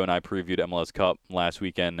 I know Joe and I previewed MLS Cup last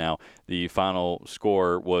weekend. Now, the final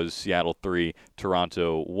score was Seattle 3,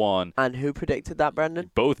 Toronto 1. And who predicted that,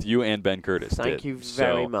 Brendan? Both you and Ben Curtis did. Thank you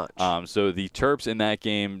very much. So the Terps in that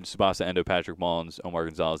game, Tsubasa Endo, Patrick Mullins, Omar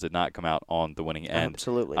Gonzalez, did not come out on the winning end.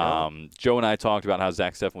 Absolutely not. Joe and I talked about how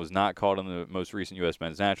Zach Steffen was not called on the most recent U.S.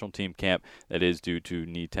 men's national team camp. That is due to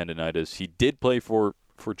knee tendonitis. He did play for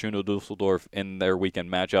Fortuna Dusseldorf in their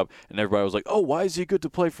weekend matchup, and everybody was like, oh, why is he good to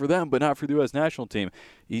play for them but not for the U.S. national team?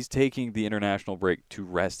 He's taking the international break to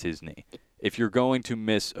rest his knee. If you're going to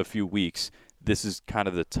miss a few weeks, this is kind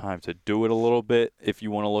of the time to do it a little bit if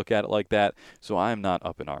you want to look at it like that. So I'm not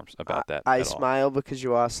up in arms about that I at all. smile because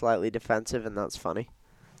you are slightly defensive, and that's funny.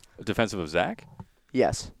 Defensive of Zach?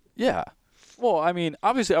 Yes. Yeah. Well, I mean,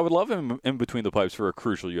 obviously I would love him in between the pipes for a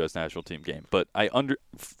crucial U.S. national team game, but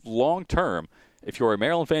long term, if you're a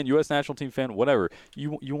Maryland fan, U.S. national team fan, whatever,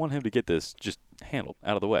 you want him to get this just handled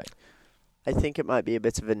out of the way. I think it might be a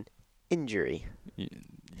bit of an injury.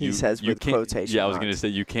 He says with quotation Yeah, I was marks. going to say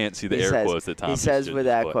you can't see the air quotes that Tom He says with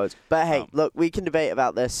air quotes. But hey, look, we can debate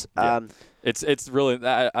about this. It's really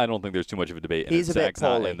I don't think there's too much of a debate. He's a bit Zach's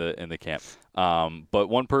not poorly. in the camp. But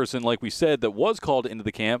one person, like we said, that was called into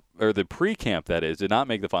the camp, or the pre-camp that is, did not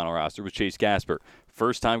make the final roster, was Chase Gasper.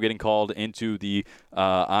 First time getting called into the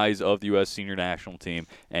eyes of the U.S. senior national team,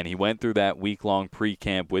 and he went through that week-long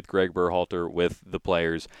pre-camp with Greg Berhalter, with the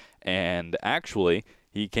players, and actually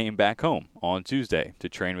he came back home on Tuesday to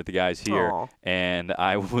train with the guys here. Aww. And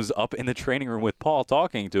I was up in the training room with Paul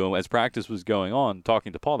talking to him as practice was going on,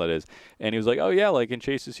 talking to Paul, that is. And he was like, oh, yeah, like, and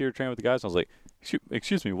Chase is here training with the guys. And I was like,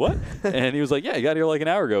 excuse me, what? And he was like, yeah, he got here like an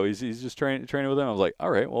hour ago. He's just training with them. I was like,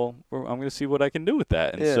 all right, well, I'm going to see what I can do with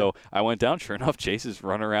that. And so I went down. Sure enough, Chase is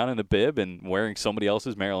running around in a bib and wearing somebody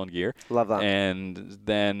else's Maryland gear. Love that. And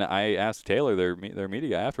then I asked Taylor, their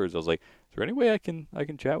media afterwards, I was like, is there any way I can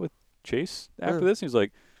chat with Chase after this? And he's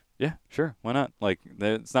like, yeah, sure, why not? Like,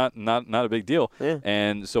 it's not a big deal. Yeah.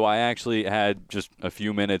 And so I actually had just a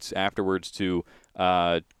few minutes afterwards to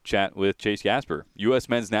chat with Chase Gasper, U.S.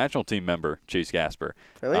 men's national team member Chase Gasper.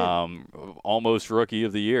 Brilliant. Almost rookie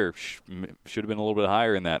of the year. Should have been a little bit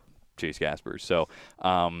higher in that, Chase Gasper. So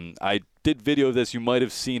I did video of this. You might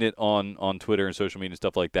have seen it on Twitter and social media and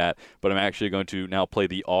stuff like that, but I'm actually going to now play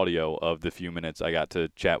the audio of the few minutes I got to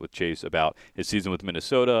chat with Chase about his season with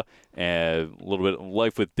Minnesota and a little bit of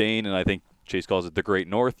life with Dane, and I think Chase calls it the Great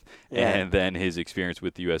North, and then his experience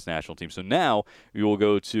with the U.S. national team. So now we will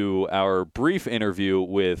go to our brief interview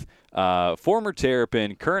with former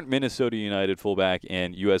Terrapin, current Minnesota United fullback,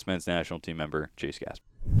 and U.S. men's national team member Chase Gasper.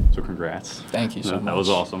 So congrats. Thank you so much. That was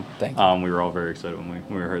awesome. Thank you. We were all very excited when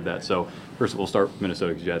we heard that. So first of all, start with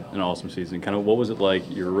Minnesota because you had an awesome season. Kind of what was it like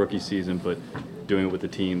your rookie season, but doing it with the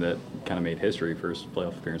team that kind of made history, first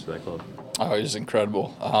playoff appearance for that club? Oh, it was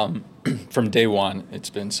incredible. From day one, it's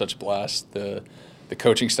been such a blast. The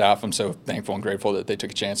coaching staff, I'm so thankful and grateful that they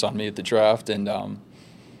took a chance on me at the draft, and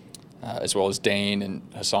as well as Dane and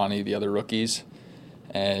Hassani, the other rookies.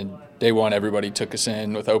 And day one, everybody took us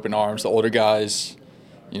in with open arms. The older guys,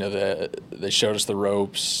 they showed us the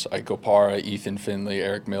ropes. Ike Opara, Ethan Finley,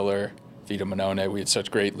 Eric Miller, Vito Manone. We had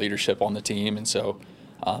such great leadership on the team, and so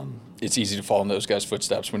it's easy to follow in those guys'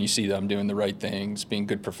 footsteps when you see them doing the right things, being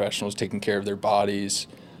good professionals, taking care of their bodies,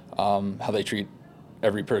 how they treat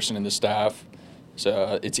every person in the staff.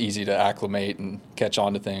 So it's easy to acclimate and catch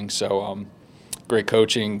on to things. So great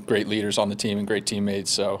coaching, great leaders on the team, and great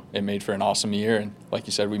teammates. So it made for an awesome year. And like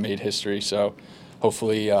you said, we made history. So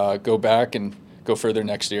hopefully go back and go further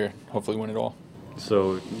next year. Hopefully win it all.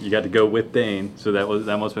 So you got to go with Dane. So that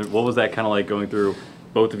must have been, what was that kind of like going through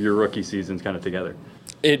both of your rookie seasons kind of together?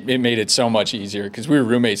 It made it so much easier because we were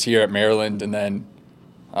roommates here at Maryland, and then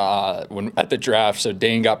when at the draft, so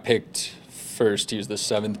Dane got picked first. He was the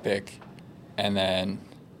 7th pick, and then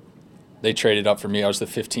they traded up for me. I was the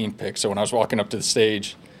 15th pick. So when I was walking up to the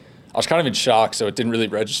stage, I was kind of in shock. So it didn't really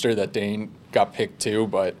register that Dane got picked too,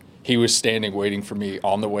 but he was standing waiting for me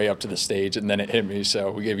on the way up to the stage, and then it hit me.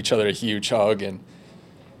 So we gave each other a huge hug, and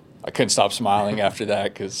I couldn't stop smiling after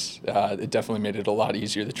that because it definitely made it a lot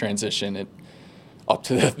easier, the transition up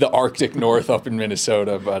to the Arctic North up in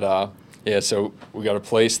Minnesota. But yeah, so we got a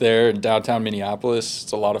place there in downtown Minneapolis.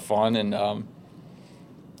 It's a lot of fun, and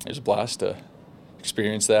it was a blast to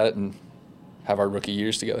experience that and have our rookie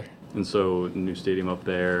years together. And so new stadium up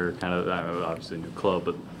there, kind of obviously a new club,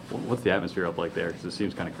 but what's the atmosphere up like there? Because it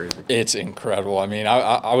seems kind of crazy. It's incredible. I mean,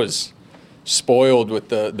 I was spoiled with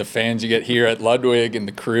the fans you get here at Ludwig and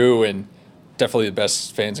the crew, and definitely the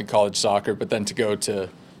best fans in college soccer. But then to go to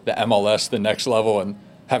the MLS, the next level, and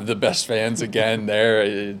have the best fans again there,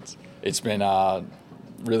 it's been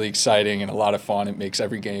really exciting and a lot of fun. It makes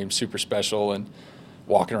every game super special, and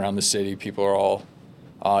walking around the city, people are all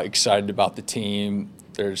excited about the team.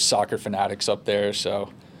 There's soccer fanatics up there,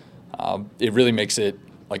 so it really makes it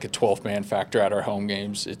like a 12th man factor at our home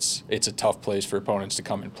games. It's a tough place for opponents to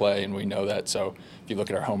come and play, and we know that. So if you look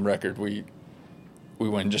at our home record, we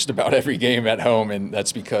win just about every game at home, and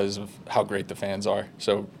that's because of how great the fans are.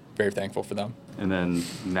 So very thankful for them. And then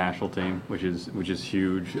national team, which is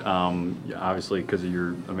huge, obviously because of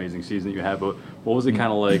your amazing season that you had. But what was it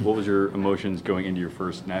kind of like? What was your emotions going into your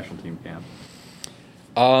first national team camp?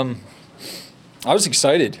 I was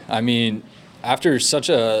excited. I mean, after such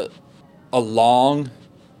a long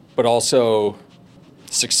but also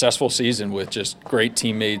successful season with just great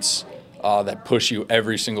teammates that push you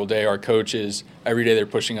every single day. Our coaches, every day they're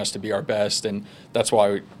pushing us to be our best, and that's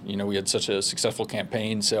why we had such a successful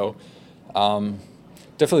campaign. So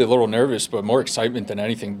definitely a little nervous, but more excitement than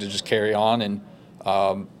anything to just carry on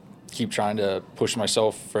and keep trying to push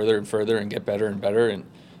myself further and further and get better and better. And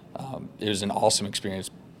it was an awesome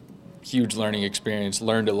experience, huge learning experience.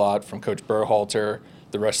 Learned a lot from Coach Berhalter,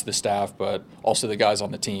 the rest of the staff, but also the guys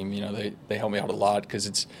on the team. They help me out a lot because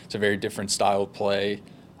it's a very different style of play,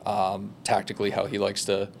 tactically how he likes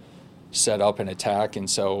to set up and attack, and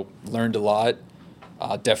so learned a lot.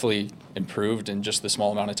 Definitely improved in just the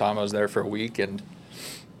small amount of time I was there for a week, and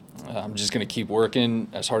I'm just going to keep working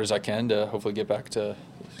as hard as I can to hopefully get back to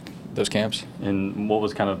those camps. And what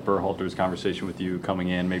was kind of Berhalter's conversation with you coming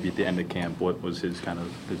in, maybe at the end of camp? What was his kind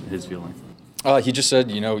of his feeling? He just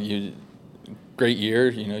said, great year.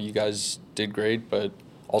 You guys did great, but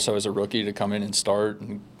also as a rookie to come in and start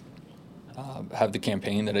and have the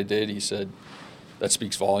campaign that I did, he said, that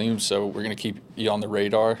speaks volumes. So we're going to keep you on the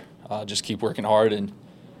radar. Just keep working hard. And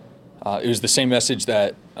it was the same message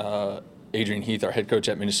that Adrian Heath, our head coach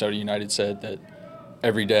at Minnesota United, said, that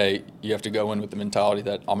every day you have to go in with the mentality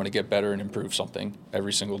that I'm going to get better and improve something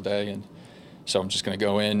every single day. And so I'm just going to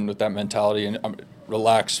go in with that mentality and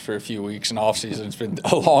relax for a few weeks in off season. It's been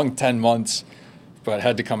a long 10 months, but I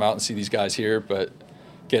had to come out and see these guys here, but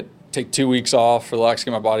take 2 weeks off, relax,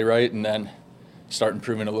 get my body right, and then start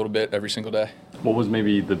improving a little bit every single day. What was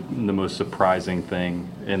maybe the most surprising thing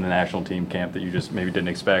in the national team camp that you just maybe didn't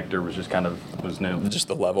expect or was just kind of was new? Just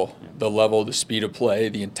the level, the speed of play,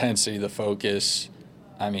 the intensity, the focus.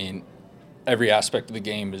 I mean, every aspect of the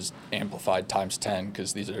game is amplified times 10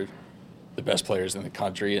 because these are the best players in the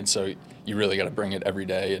country, and so you really got to bring it every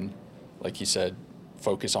day. And like he said,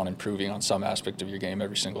 focus on improving on some aspect of your game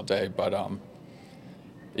every single day. But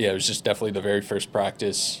yeah, it was just definitely the very first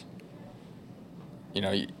practice.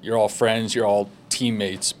 You're all friends, you're all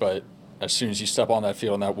teammates, but as soon as you step on that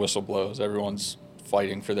field and that whistle blows, everyone's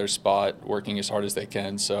fighting for their spot, working as hard as they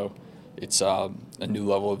can. So it's a new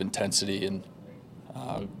level of intensity and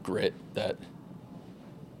grit that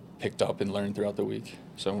picked up and learned throughout the week.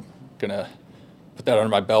 So I'm going to put that under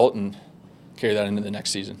my belt and carry that into the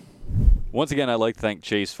next season. Once again, I'd like to thank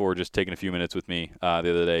Chase for just taking a few minutes with me the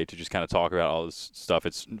other day to just kind of talk about all this stuff.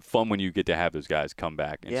 It's fun when you get to have those guys come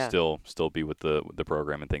back and still be with the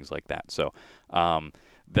program and things like that. So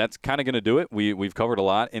that's kind of going to do it. We've covered a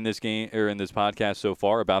lot in this game or in this podcast so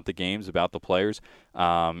far about the games, about the players,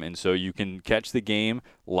 and so you can catch the game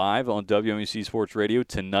live on WMUC Sports Radio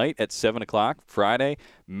tonight at 7:00 Friday.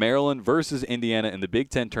 Maryland versus Indiana in the Big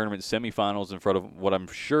Ten tournament semifinals in front of what I'm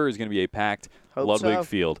sure is going to be a packed Ludwig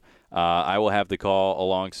Field. I will have the call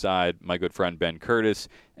alongside my good friend Ben Curtis,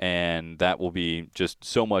 and that will be just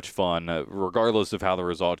so much fun. Regardless of how the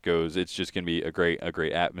result goes, it's just going to be a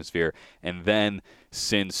great atmosphere. And then,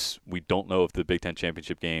 since we don't know if the Big Ten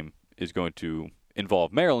championship game is going to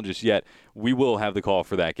involve Maryland just yet, we will have the call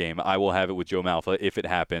for that game. I will have it with Joe Malfa if it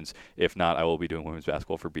happens. If not, I will be doing women's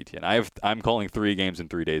basketball for BTN. I'm calling 3 games in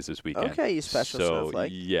 3 days this weekend. Okay, you special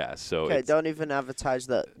snowflake. Yeah, so okay, don't even advertise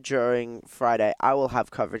that during Friday. I will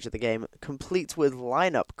have coverage of the game, complete with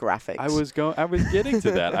lineup graphics. I was getting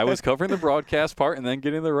to that. I was covering the broadcast part and then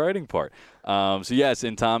getting the writing part. So yes,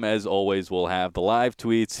 and Tom, as always, will have the live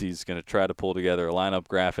tweets. He's going to try to pull together a lineup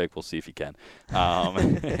graphic. We'll see if he can.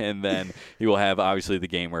 And then he will have obviously the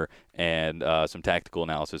gamer and some tactical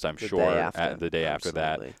analysis, I'm sure, the day after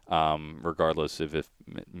that, regardless of if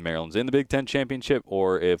Maryland's in the Big Ten championship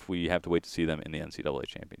or if we have to wait to see them in the NCAA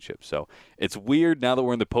championship. So it's weird now that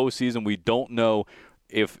we're in the postseason. We don't know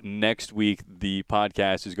if next week the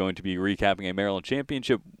podcast is going to be recapping a Maryland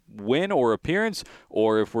championship win or appearance,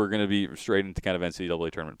 or if we're going to be straight into kind of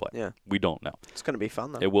NCAA tournament play. Yeah. We don't know. It's going to be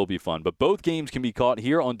fun, though. It will be fun. But both games can be caught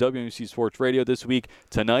here on WMUC Sports Radio this week,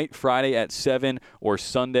 tonight, Friday at 7, or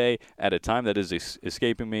Sunday at a time that is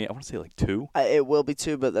escaping me. I want to say like 2. It will be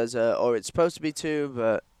 2, but or it's supposed to be 2,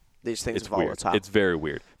 but these things are volatile. It's very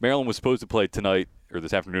weird. Maryland was supposed to play tonight or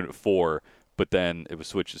this afternoon at 4, but then it was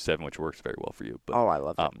switched to 7, which works very well for you. But, I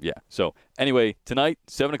love it. Yeah. So, anyway, tonight,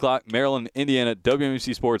 7 o'clock, Maryland, Indiana,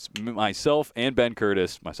 WMUC Sports, myself and Ben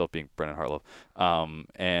Curtis, myself being Brendan Hartlow,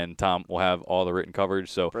 and Tom will have all the written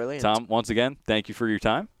coverage. So, brilliant. Tom, once again, thank you for your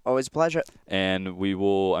time. Always a pleasure. And we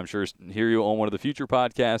will, I'm sure, hear you on one of the future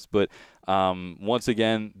podcasts. But once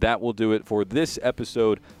again, that will do it for this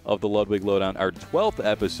episode of the Ludwig Lowdown, our 12th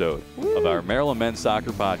episode of our Maryland men's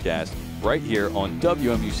soccer podcast, right here on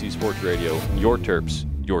WMUC Sports Radio, your Terps,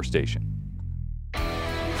 your station.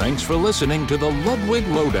 Thanks for listening to the Ludwig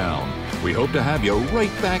Lowdown. We hope to have you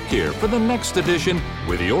right back here for the next edition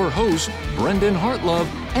with your hosts, Brendan Hartlove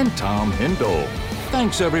and Tom Hindle.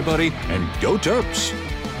 Thanks, everybody, and go Terps!